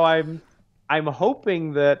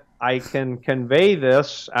hoping that I can convey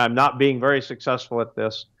this. I'm not being very successful at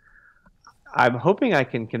this. I'm hoping I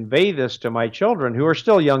can convey this to my children who are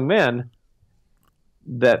still young men,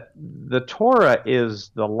 that the Torah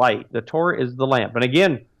is the light. The Torah is the lamp. And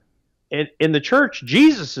again, in the church,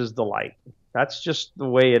 Jesus is the light. That's just the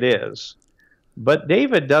way it is. But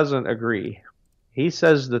David doesn't agree. He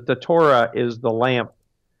says that the Torah is the lamp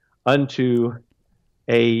unto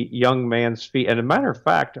a young man's feet. And as a matter of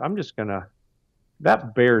fact, I'm just going to,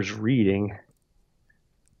 that bears reading.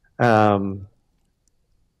 Blessed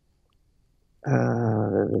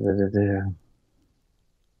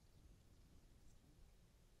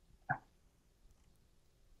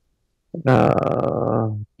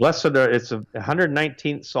are, it's a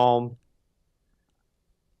 119th Psalm,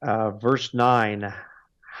 verse 9.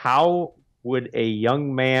 How would a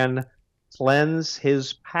young man cleanse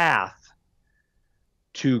his path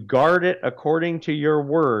to guard it according to your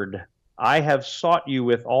word? I have sought you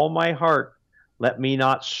with all my heart. Let me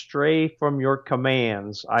not stray from your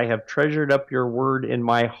commands. I have treasured up your word in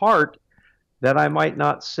my heart that I might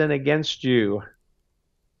not sin against you.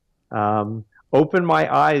 Open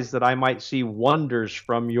my eyes that I might see wonders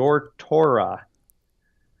from your Torah.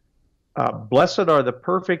 Blessed are the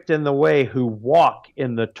perfect in the way who walk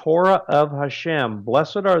in the Torah of Hashem.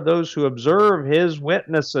 Blessed are those who observe his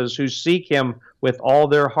witnesses, who seek him with all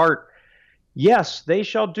their heart. Yes, they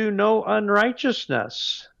shall do no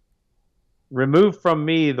unrighteousness. Remove from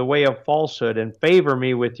me the way of falsehood and favor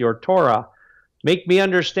me with your Torah. Make me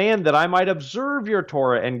understand that I might observe your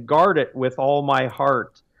Torah and guard it with all my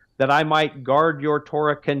heart, that I might guard your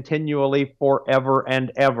Torah continually forever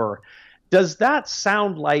and ever. Does that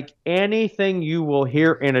sound like anything you will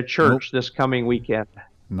hear in a church this coming weekend?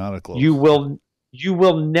 Not a close. You will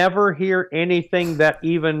never hear anything that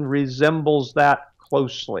even resembles that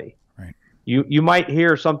closely. Right. You might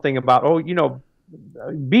hear something about,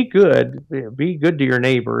 be good to your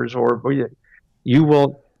neighbors, or you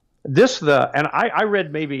will and I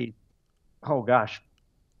read maybe 10%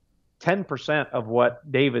 of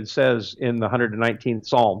what David says in the 119th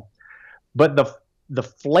Psalm, but the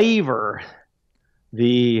flavor,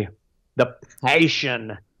 the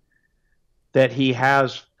passion that he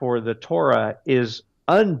has for the Torah is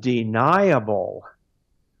undeniable.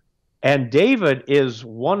 And David is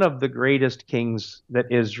one of the greatest kings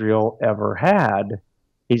that Israel ever had.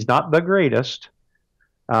 He's not the greatest,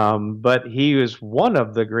 but he is one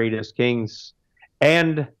of the greatest kings.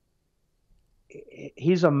 And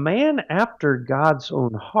he's a man after God's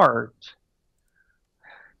own heart.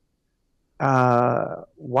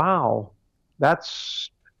 Wow. That's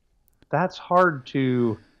hard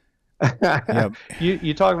to... Yep.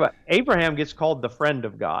 You talk about, Abraham gets called the friend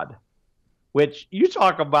of God, which you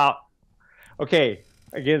talk about. Okay,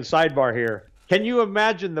 again, sidebar here. Can you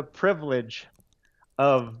imagine the privilege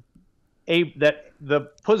of the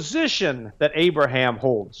position that Abraham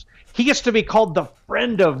holds? He gets to be called the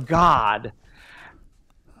friend of God.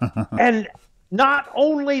 And not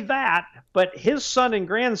only that, but his son and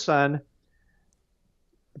grandson,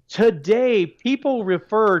 today people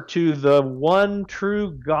refer to the one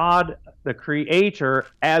true God, the Creator,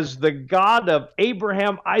 as the God of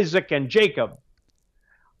Abraham, Isaac, and Jacob.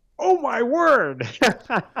 Oh my word!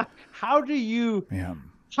 How do you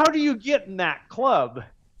get in that club?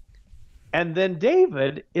 And then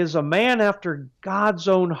David is a man after God's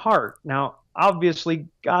own heart. Now, obviously,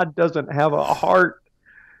 God doesn't have a heart.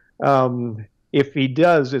 If he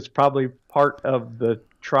does, it's probably part of the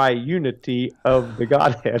triunity of the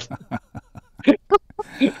Godhead.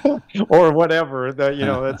 Or whatever.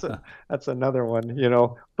 That's another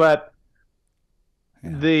one, But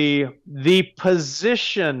the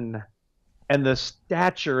position and the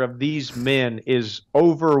stature of these men is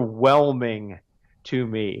overwhelming to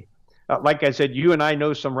me. Like I said, you and I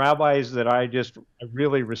know some rabbis that I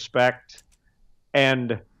really respect,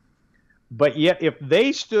 but yet if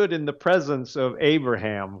they stood in the presence of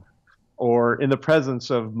Abraham or in the presence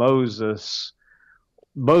of Moses,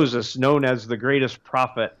 known as the greatest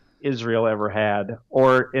prophet Israel ever had,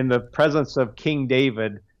 or in the presence of King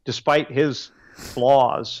David, despite his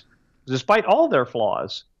flaws, despite all their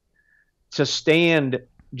flaws, to stand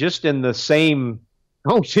just in the same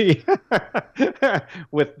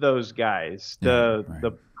with those guys,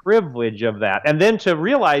 the privilege of that, and then to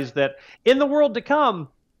realize that in the world to come,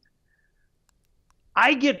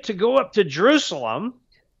 I get to go up to Jerusalem,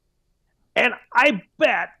 and I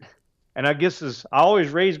bet, and I guess I always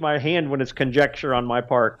raise my hand when it's conjecture on my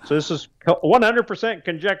part, so this is 100%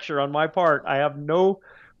 conjecture on my part. I have no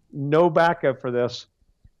backup for this.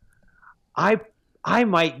 I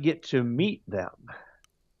might get to meet them.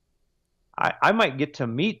 I might get to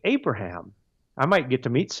meet Abraham. I might get to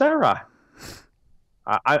meet Sarah.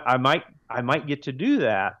 I might get to do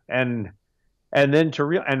that, and then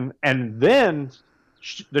and then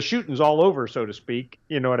the shooting's all over, so to speak.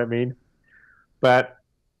 You know what I mean? But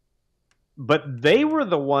they were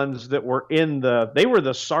the ones that were they were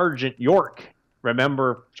the Sergeant York.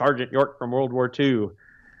 Remember Sergeant York from World War II?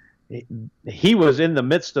 He was in the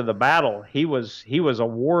midst of the battle. He was a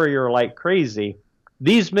warrior like crazy.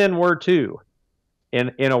 These men were too.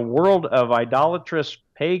 In a world of idolatrous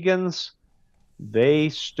pagans, they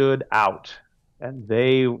stood out, and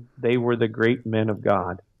they were the great men of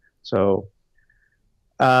God. So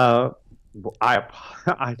I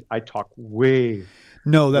talk way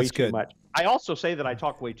too much. I also say that I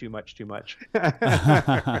talk way too much.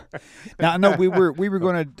 Now, no, we were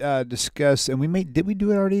going to discuss, and did we do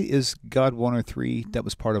it already? Is God 1 or 3? That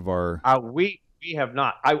was part of our. We have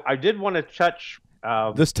not. I did want to touch.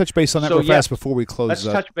 Let's touch base on that real fast before we close. Let's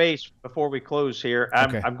touch base before we close here.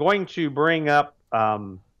 I'm going to bring up.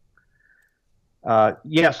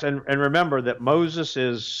 Yes, and remember that Moses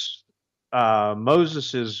is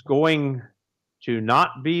going to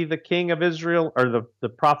not be the king of Israel or the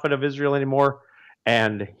prophet of Israel anymore,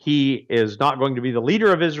 and he is not going to be the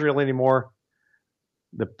leader of Israel anymore.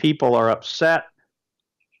 The people are upset.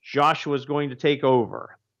 Joshua is going to take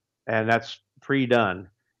over, and that's pre-done.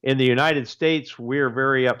 In the United States, we're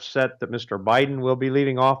very upset that Mr. Biden will be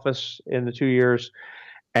leaving office in the 2 years,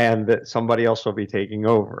 and that somebody else will be taking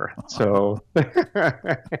over. So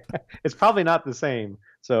it's probably not the same.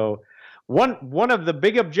 So one of the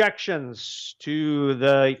big objections to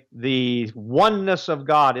the oneness of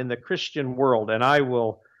God in the Christian world, and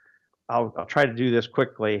I'll try to do this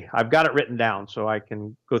quickly. I've got it written down so I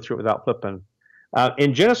can go through it without flipping.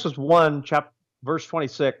 In Genesis 1, verse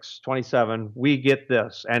 26, 27, we get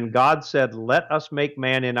this. And God said, "Let us make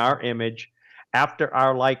man in our image, after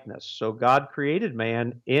our likeness." So God created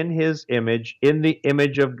man in his image. In the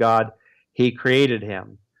image of God, he created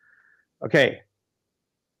him. Okay.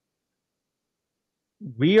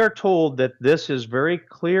 We are told that this is very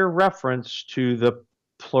clear reference to the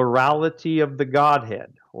plurality of the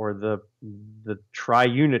Godhead, or the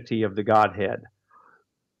triunity of the Godhead.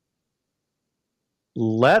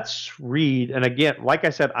 Let's read, and again, like I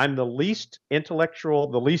said, I'm the least intellectual,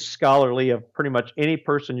 the least scholarly of pretty much any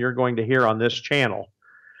person you're going to hear on this channel.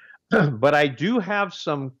 But I do have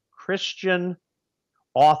some Christian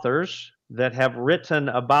authors that have written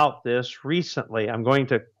about this recently. I'm going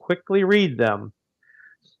to quickly read them.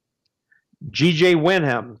 G.J.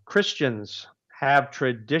 Wenham: Christians have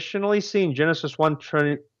traditionally seen Genesis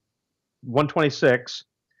 1:26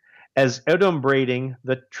 as adumbrating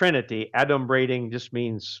the Trinity. Adumbrating just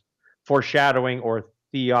means foreshadowing, or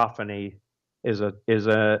theophany is an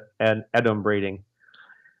adumbrating.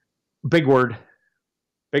 Big word.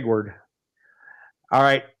 All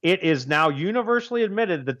right. It is now universally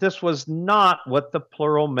admitted that this was not what the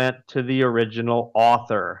plural meant to the original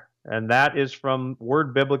author. And that is from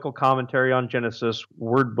Word Biblical Commentary on Genesis,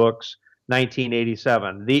 Word Books,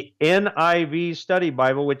 1987. The NIV Study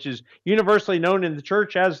Bible, which is universally known in the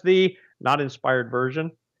church as the not inspired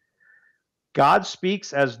version. God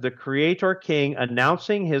speaks as the Creator King,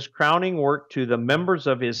 announcing his crowning work to the members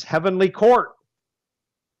of his heavenly court.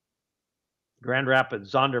 Grand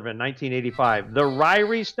Rapids, Zondervan, 1985. The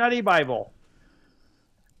Ryrie Study Bible.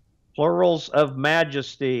 Plurals of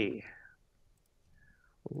Majesty.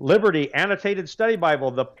 Liberty Annotated Study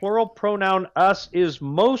Bible. The plural pronoun us is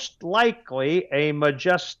most likely a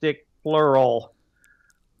majestic plural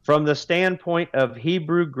from the standpoint of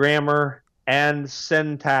Hebrew grammar and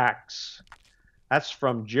syntax. That's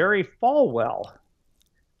from Jerry Falwell.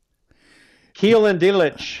 Keel and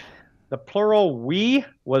Delitzsch. The plural we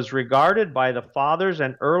was regarded by the fathers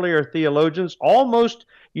and earlier theologians almost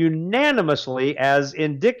unanimously as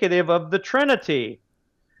indicative of the Trinity.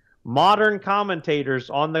 Modern commentators,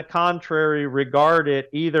 on the contrary, regard it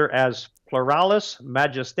either as pluralis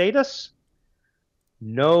majestatis.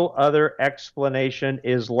 No other explanation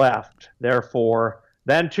is left, therefore,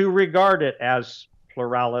 than to regard it as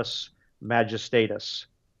pluralis majestatis.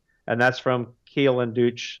 And that's from Keel and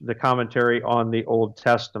Delitzsch, the commentary on the Old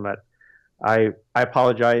Testament. I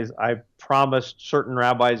apologize. I promised certain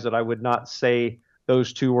rabbis that I would not say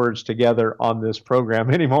those two words together on this program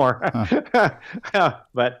anymore.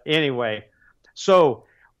 But anyway, so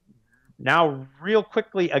now real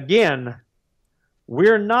quickly again,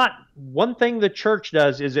 we're not, one thing the church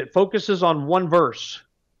does is it focuses on one verse,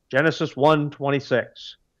 Genesis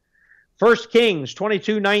 1:26. 1 Kings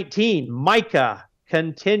 22:19, Micah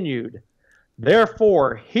continued,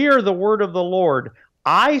 therefore hear the word of the Lord.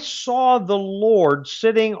 I saw the Lord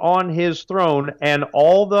sitting on his throne and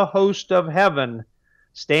all the host of heaven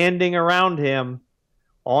standing around him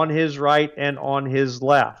on his right and on his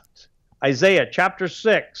left. Isaiah chapter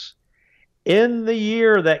 6. In the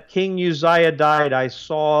year that King Uzziah died, I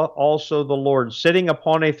saw also the Lord sitting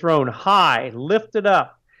upon a throne, high, lifted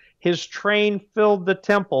up. His train filled the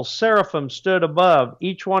temple. Seraphim stood above.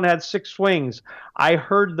 Each one had 6 wings. I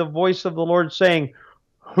heard the voice of the Lord saying,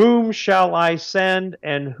 whom shall I send,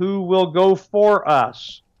 and who will go for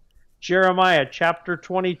us? Jeremiah chapter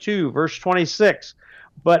 22, verse 26.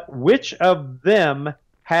 But which of them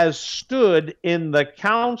has stood in the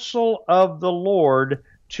counsel of the Lord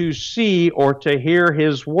to see or to hear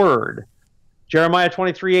his word? Jeremiah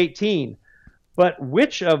 23:18. But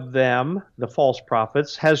which of them, the false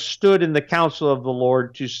prophets, has stood in the counsel of the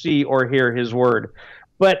Lord to see or hear his word?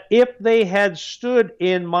 But if they had stood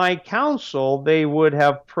in my counsel, they would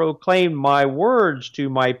have proclaimed my words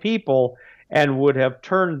to my people and would have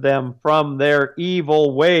turned them from their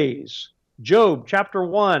evil ways. Job chapter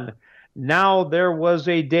 1. Now there was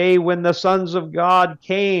a day when the sons of God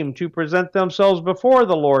came to present themselves before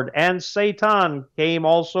the Lord, and Satan came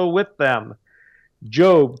also with them.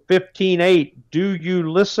 Job 15:8. Do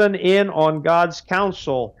you listen in on God's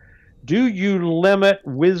counsel? Do you limit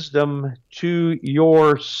wisdom to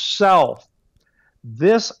yourself?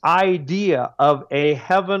 This idea of a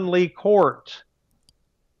heavenly court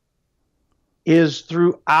is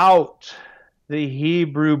throughout the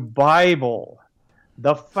Hebrew Bible.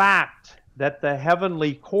 The fact that the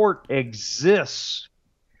heavenly court exists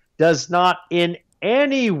does not in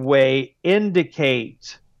any way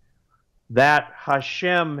indicate that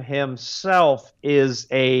Hashem himself is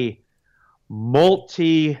a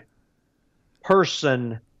multi-person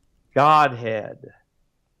Godhead.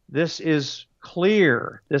 This is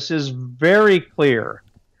clear. This is very clear.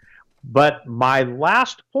 But my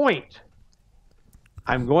last point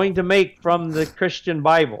I'm going to make from the Christian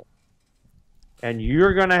Bible, and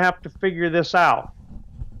you're going to have to figure this out.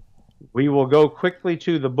 We will go quickly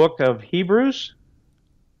to the book of Hebrews,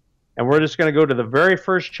 and we're just going to go to the very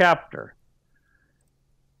first chapter.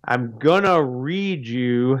 I'm going to read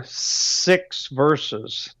you 6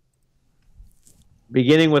 verses,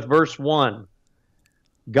 beginning with verse 1.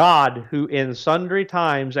 God, who in sundry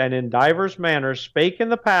times and in divers manners spake in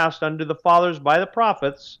the past unto the fathers by the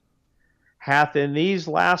prophets, hath in these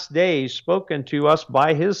last days spoken to us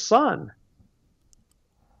by his Son,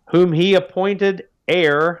 whom he appointed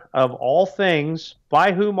heir of all things,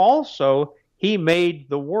 by whom also he made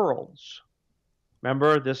the worlds.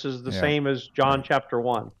 Remember, this is the same as John chapter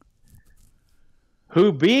 1.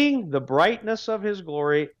 Who being the brightness of his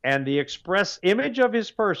glory and the express image of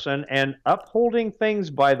his person, and upholding things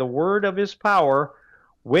by the word of his power,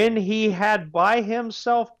 when he had by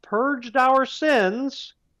himself purged our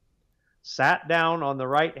sins, sat down on the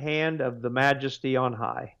right hand of the majesty on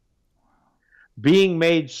high. Being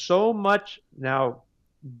made so much, now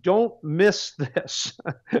don't miss this,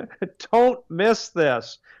 don't miss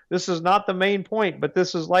this. This is not the main point, but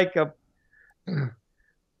this is like a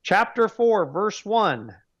chapter 4, verse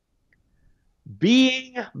 1.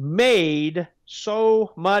 Being made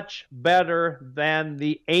so much better than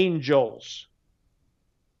the angels.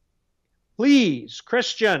 Please,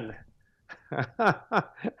 Christian,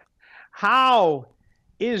 how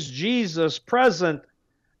is Jesus present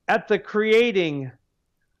at the creating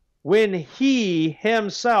when he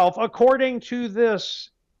himself, according to this,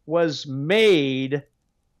 was made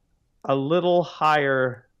a little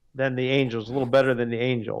higher than the angels, a little better than the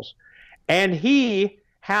angels? And he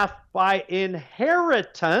hath by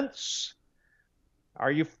inheritance,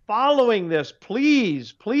 are you following this?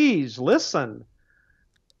 Please, please listen.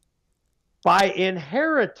 By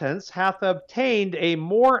inheritance hath obtained a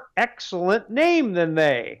more excellent name than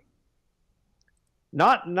they.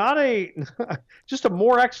 Not a just a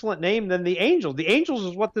more excellent name than the angels. The angels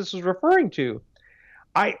is what this is referring to.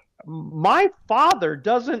 My Father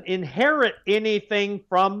doesn't inherit anything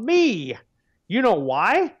from me. You know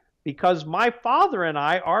why? Because my Father and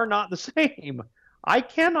I are not the same. I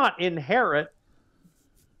cannot inherit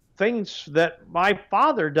things that my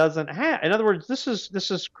Father doesn't have. In other words, this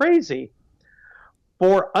is crazy.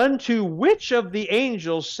 For unto which of the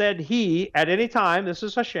angels said he at any time, this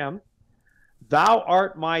is Hashem, thou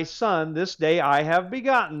art my son, this day I have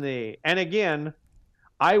begotten thee. And again,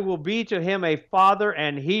 I will be to him a father,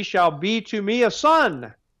 and he shall be to me a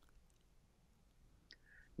son.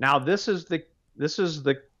 Now this is the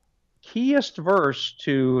keyest verse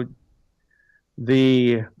to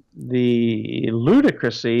the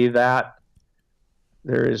ludicrousy that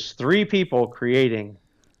there is three people creating.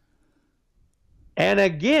 And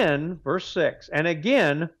again, verse 6, and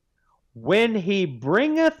again, when he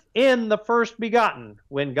bringeth in the first begotten,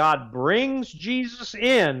 when God brings Jesus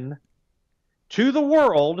in to the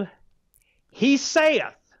world, he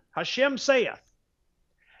saith, Hashem saith,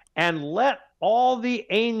 and let all the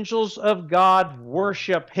angels of God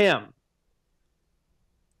worship him.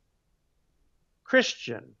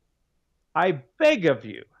 Christian, I beg of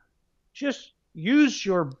you, just use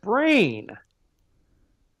your brain.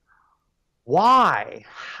 Why?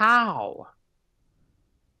 How?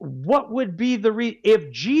 What would be the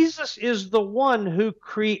if Jesus is the one who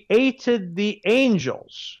created the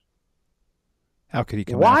angels? How could he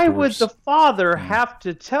come Why afterwards? would the Father have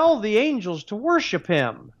to tell the angels to worship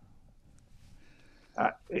him?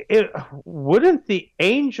 Wouldn't the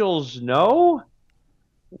angels know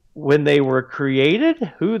when they were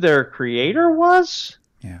created who their creator was?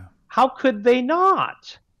 Yeah. How could they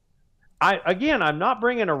not? I'm not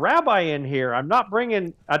bringing a rabbi in here. I'm not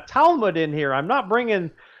bringing a Talmud in here. I'm not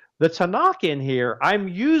bringing the TaNaCh in here. I'm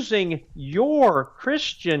using your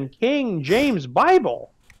Christian King James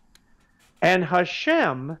Bible. And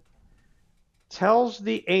Hashem tells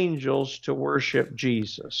the angels to worship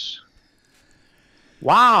Jesus.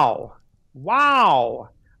 Wow. Wow.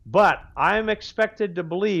 But I'm expected to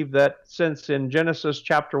believe that since in Genesis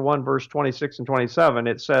chapter 1, verse 26 and 27,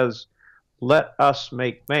 it says, let us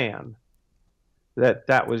make man,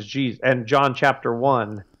 that was Jesus. And John chapter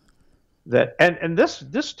 1, that and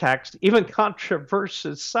this text even controverts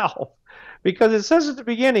itself, because it says at the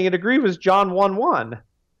beginning, it agrees with John 1:1,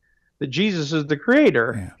 that Jesus is the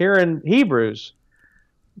creator here in Hebrews.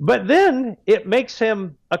 But then it makes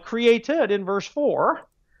him a created in verse 4.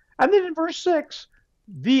 And then in verse 6,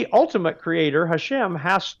 the ultimate creator, Hashem,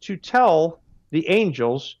 has to tell the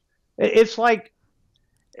angels. It's like,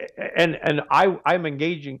 and I'm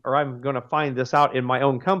engaging, or I'm going to find this out in my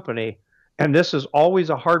own company. And this is always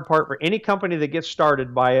a hard part for any company that gets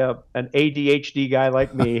started by an ADHD guy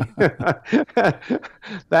like me,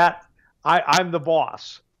 that I'm the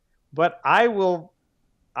boss. But I will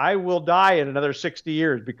die in another 60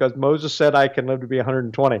 years because Moses said I can live to be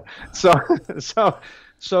 120. So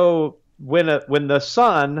when the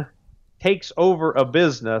son takes over a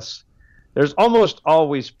business, there's almost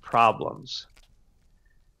always problems.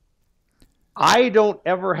 I don't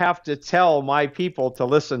ever have to tell my people to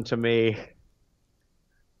listen to me,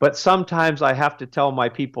 but sometimes I have to tell my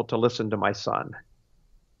people to listen to my son.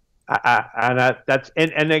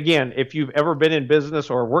 And again, if you've ever been in business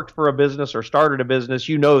or worked for a business or started a business,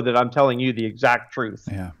 you know that I'm telling you the exact truth.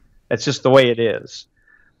 Yeah. It's just the way it is.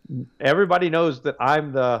 Everybody knows that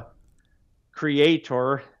I'm the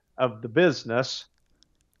creator of the business.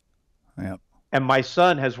 Yep. And my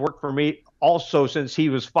son has worked for me also since he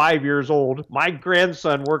was 5 years old. My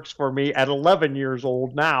grandson works for me at 11 years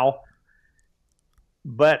old now.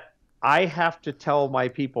 But I have to tell my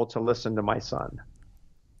people to listen to my son.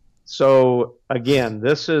 So again,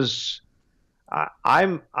 this is,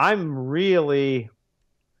 I'm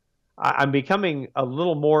becoming a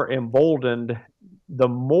little more emboldened the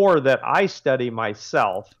more that I study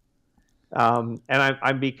myself, and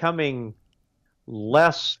I'm becoming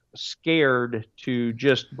less scared to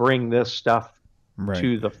just bring this stuff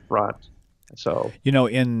to the front. So, you know,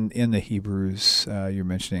 in the Hebrews you're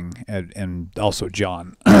mentioning, and also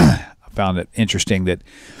John, I found it interesting that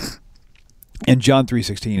in John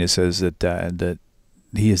 3:16 it says that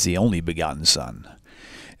he is the only begotten Son.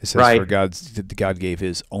 It says, for God gave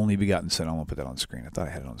his only begotten Son. I won't put that on the screen. I thought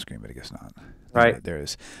I had it on the screen, but I guess not. Right. There it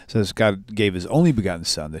is. It says, God gave his only begotten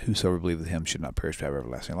Son, that whosoever believeth him should not perish but have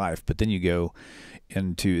everlasting life. But then you go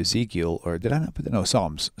into Ezekiel, or did I not put that? No,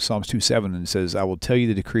 Psalms 2:7, and it says, I will tell you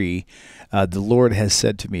the decree. The Lord has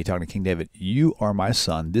said to me, talking to King David, you are my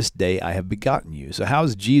son. This day I have begotten you. So how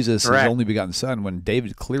is Jesus his only begotten Son when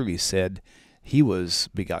David clearly said he was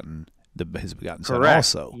begotten, his begotten Son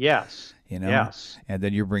also? Yes. You know? Yes. And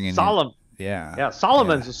then you're bringing Solomon. Yeah.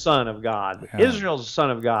 Solomon's the son of God. Israel's the son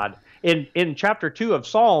of God. In chapter 2 of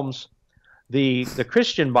Psalms, the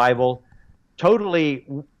Christian Bible totally,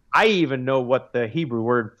 I even know what the Hebrew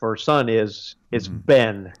word for son is. It's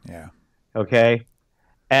Ben. Yeah. Okay.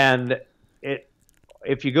 And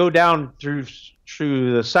if you go down through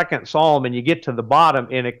the second Psalm and you get to the bottom,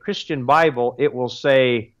 in a Christian Bible, it will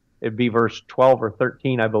say, it'd be verse 12 or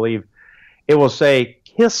 13, I believe. It will say,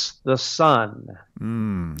 kiss the Son.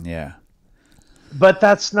 Yeah. But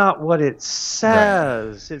that's not what it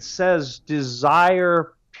says. It says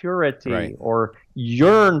desire purity or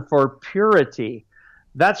yearn for purity.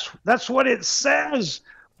 That's what it says.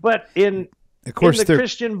 But in the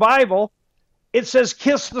Christian Bible, it says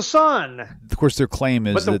kiss the Son. Of course, their claim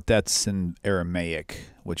is that that's in Aramaic,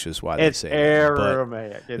 which is why they say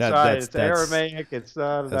Aramaic. It's Aramaic. It's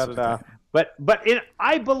But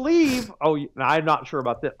I believe. Oh, I'm not sure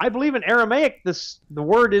about this. I believe in Aramaic, the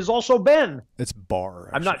word is also Ben. It's bar.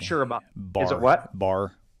 Actually. I'm not sure about. Bar. Is it what?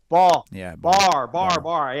 Bar. Ball. Yeah. Bar.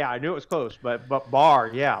 Yeah, I knew it was close, but bar.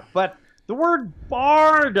 Yeah, but the word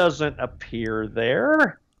bar doesn't appear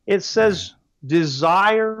there. It says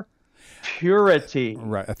desire purity.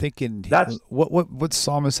 Right. I think that's what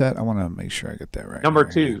psalm is that? I want to make sure I get that right. Number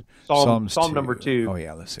 2. Psalm 2. number 2. Oh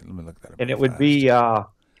yeah. Let's see. Let me look that up. And it would be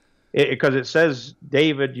because it says,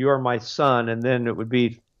 David, you are my son, and then it would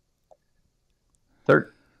be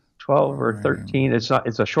 12 or 13. It's not.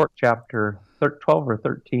 It's a short chapter. 12 or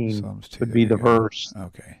 13 would be the verse.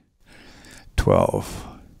 Okay. 12.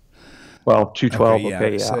 Well, 2:12.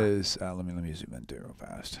 Okay, it says. Let me zoom in real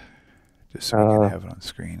fast, just so we can have it on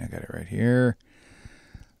screen. I got it right here.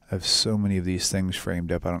 I have so many of these things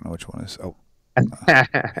framed up. I don't know which one is. Oh,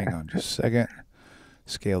 hang on just a second.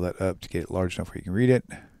 Scale that up to get it large enough where you can read it.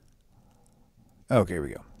 Okay, here we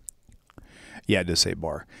go. Yeah, it does say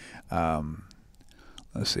bar.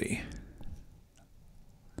 Let's see.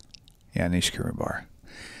 Yeah, Nishkura bar.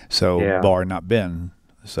 So bar, not Ben.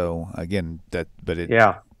 So again,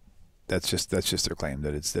 that's just their claim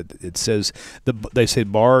that it says they say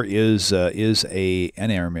bar is an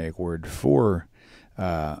Aramaic word for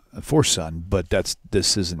son, but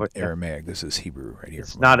this isn't Aramaic. This is Hebrew right here.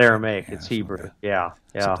 It's not Aramaic. It's Hebrew. Yeah.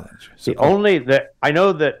 The only that I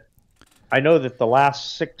know that the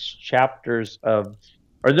last 6 chapters of,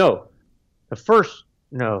 or no,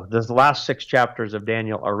 the last 6 chapters of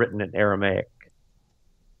Daniel are written in Aramaic.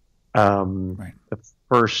 The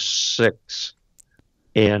first 6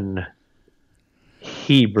 in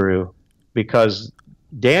Hebrew, because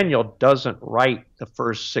Daniel doesn't write the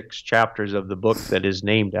first 6 chapters of the book that is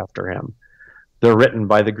named after him. They're written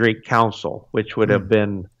by the Great Council, which would have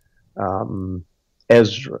been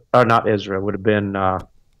Ezra, or not Ezra, would have been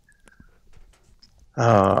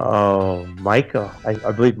Micah.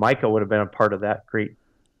 I believe Micah would have been a part of that great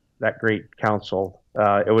council.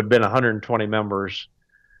 It would have been 120 members,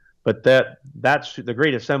 but that's the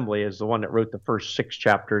Great Assembly is the one that wrote the first 6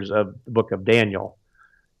 chapters of the book of Daniel,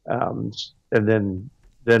 and then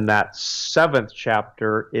that 7th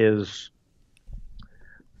chapter is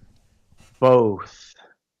both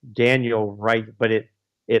Daniel but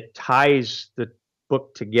it ties the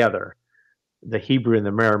book together. The Hebrew and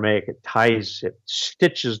the Aramaic, it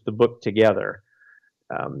stitches the book together.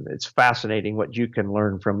 It's fascinating what you can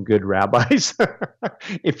learn from good rabbis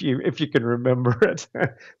if you can remember it.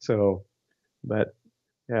 So, but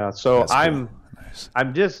yeah. So that's I'm cool. Nice.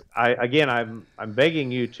 I'm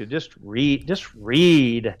begging you to just read,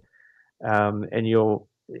 and you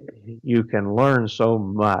can learn so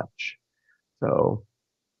much. So,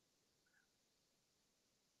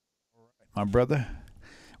 my brother.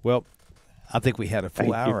 Well, I think we had a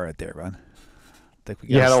full hour right there, Ron. I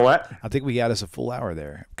think we got us a full hour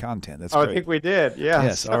there of content. That's great. I think we did. Yes.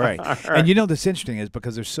 Yes. All right. And you know, that's interesting is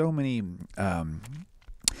because there's so many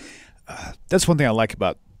that's one thing I like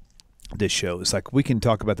about this show. It's like we can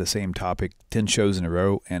talk about the same topic 10 shows in a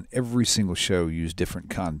row, and every single show use different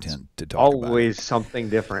content to talk about. Always something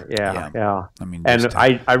different. Yeah. I mean, and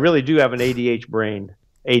I really do have an ADHD brain,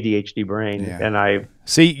 and I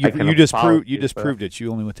see you just proved it.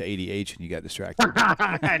 You only went to ADH and you got distracted.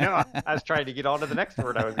 I know. I was trying to get on to the next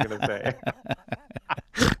word I was going to say.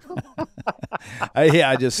 Yeah,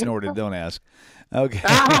 I just snorted. Don't ask. Okay.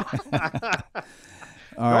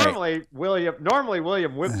 Normally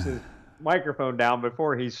William whips his microphone down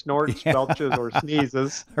before he snorts, belches, or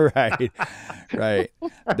sneezes. Right.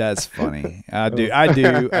 That's funny. I do.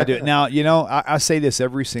 Now, I say this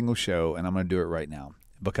every single show, and I'm going to do it right now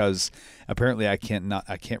because apparently I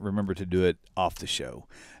can't remember to do it off the show.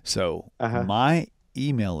 So my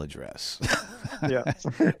email address,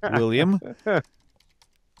 William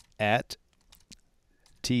at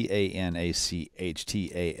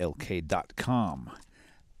TANACHTALK.com.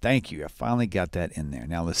 Thank you. I finally got that in there.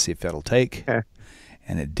 Now let's see if that'll take.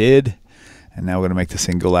 And it did. And now we're going to make this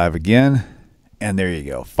thing go live again. And there you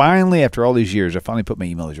go. Finally, after all these years, I finally put my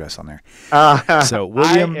email address on there. So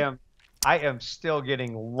William, I am still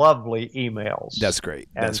getting lovely emails. That's great.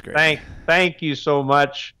 That's great. Thank you so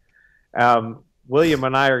much. William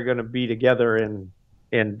and I are going to be together in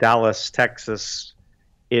Dallas, Texas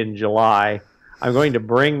in July. I'm going to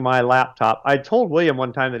bring my laptop. I told William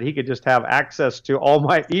one time that he could just have access to all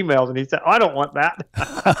my emails, and he said, I don't want that.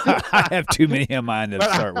 I have too many of mine to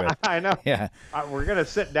start with. I know. Yeah. We're going to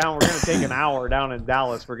sit down. We're going to take an hour down in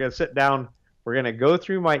Dallas. We're going to sit down. We're going to go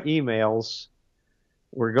through my emails.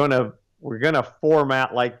 We're going to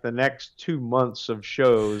format like the next 2 months of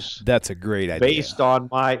shows. That's a great idea. Based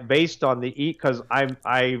on because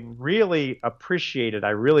I really appreciate it. I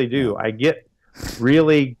really do. I get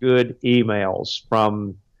really good emails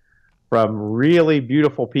from really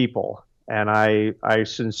beautiful people, and I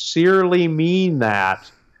sincerely mean that.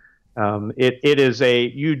 It is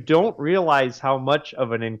you don't realize how much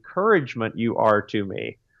of an encouragement you are to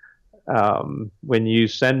me when you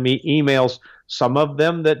send me emails, some of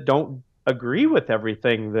them that don't agree with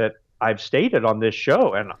everything that I've stated on this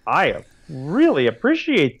show, and I really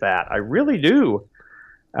appreciate that. I really do.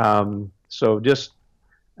 So just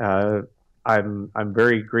I'm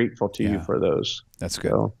very grateful to you for those. That's good.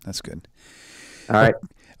 So, that's good. All right.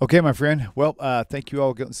 Okay, my friend. Well, thank you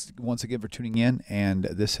all once again for tuning in, and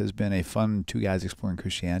this has been a fun Two Guys Exploring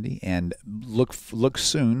Christianity. And look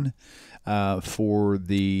soon for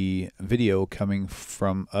the video coming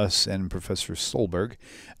from us and Professor Solberg.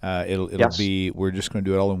 It'll be, we're just going to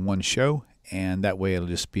do it all in one show. And that way it'll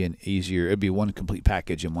just be it'll be one complete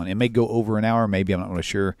package in one. It may go over an hour, maybe, I'm not really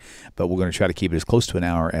sure, but we're going to try to keep it as close to an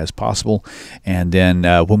hour as possible. And then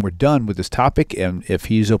when we're done with this topic, and if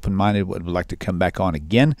he's open-minded, would like to come back on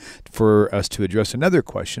again for us to address another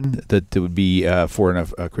question that would be for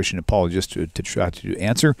a Christian apologist to try to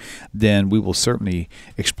answer, then we will certainly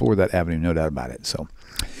explore that avenue, no doubt about it. So,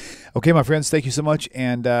 okay, my friends, thank you so much,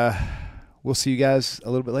 and we'll see you guys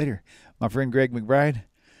a little bit later. My friend Greg McBride,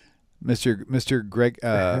 Mr.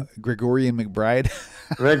 Gregorian McBride.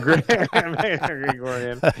 Gregorian.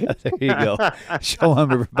 There you go.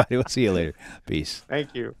 Shalom, everybody. We'll see you later. Peace.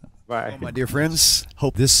 Thank you. Bye. Well, my dear friends,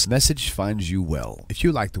 hope this message finds you well. If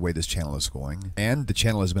you like the way this channel is going, and the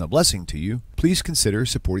channel has been a blessing to you, please consider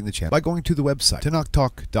supporting the channel by going to the website,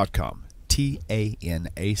 TaNaChTalk.com.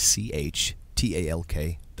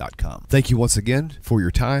 TANACHTALK.com. Thank you once again for your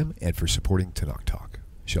time and for supporting TaNaCh Talk.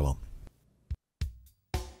 Shalom.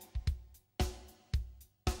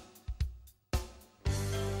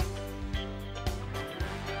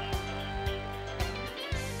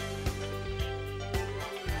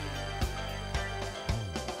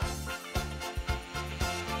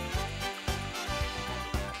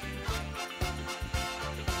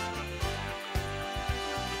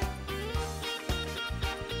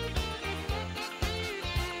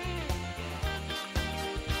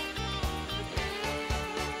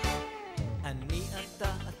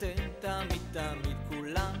 תמיד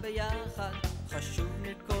כולם ביחד, חשוב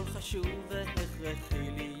מכל חשוב והכרחי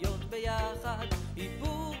להיות ביחד.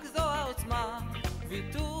 איפוק זו העוצמה,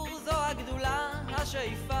 ויתור זו הגדולה,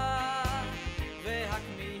 השאיפה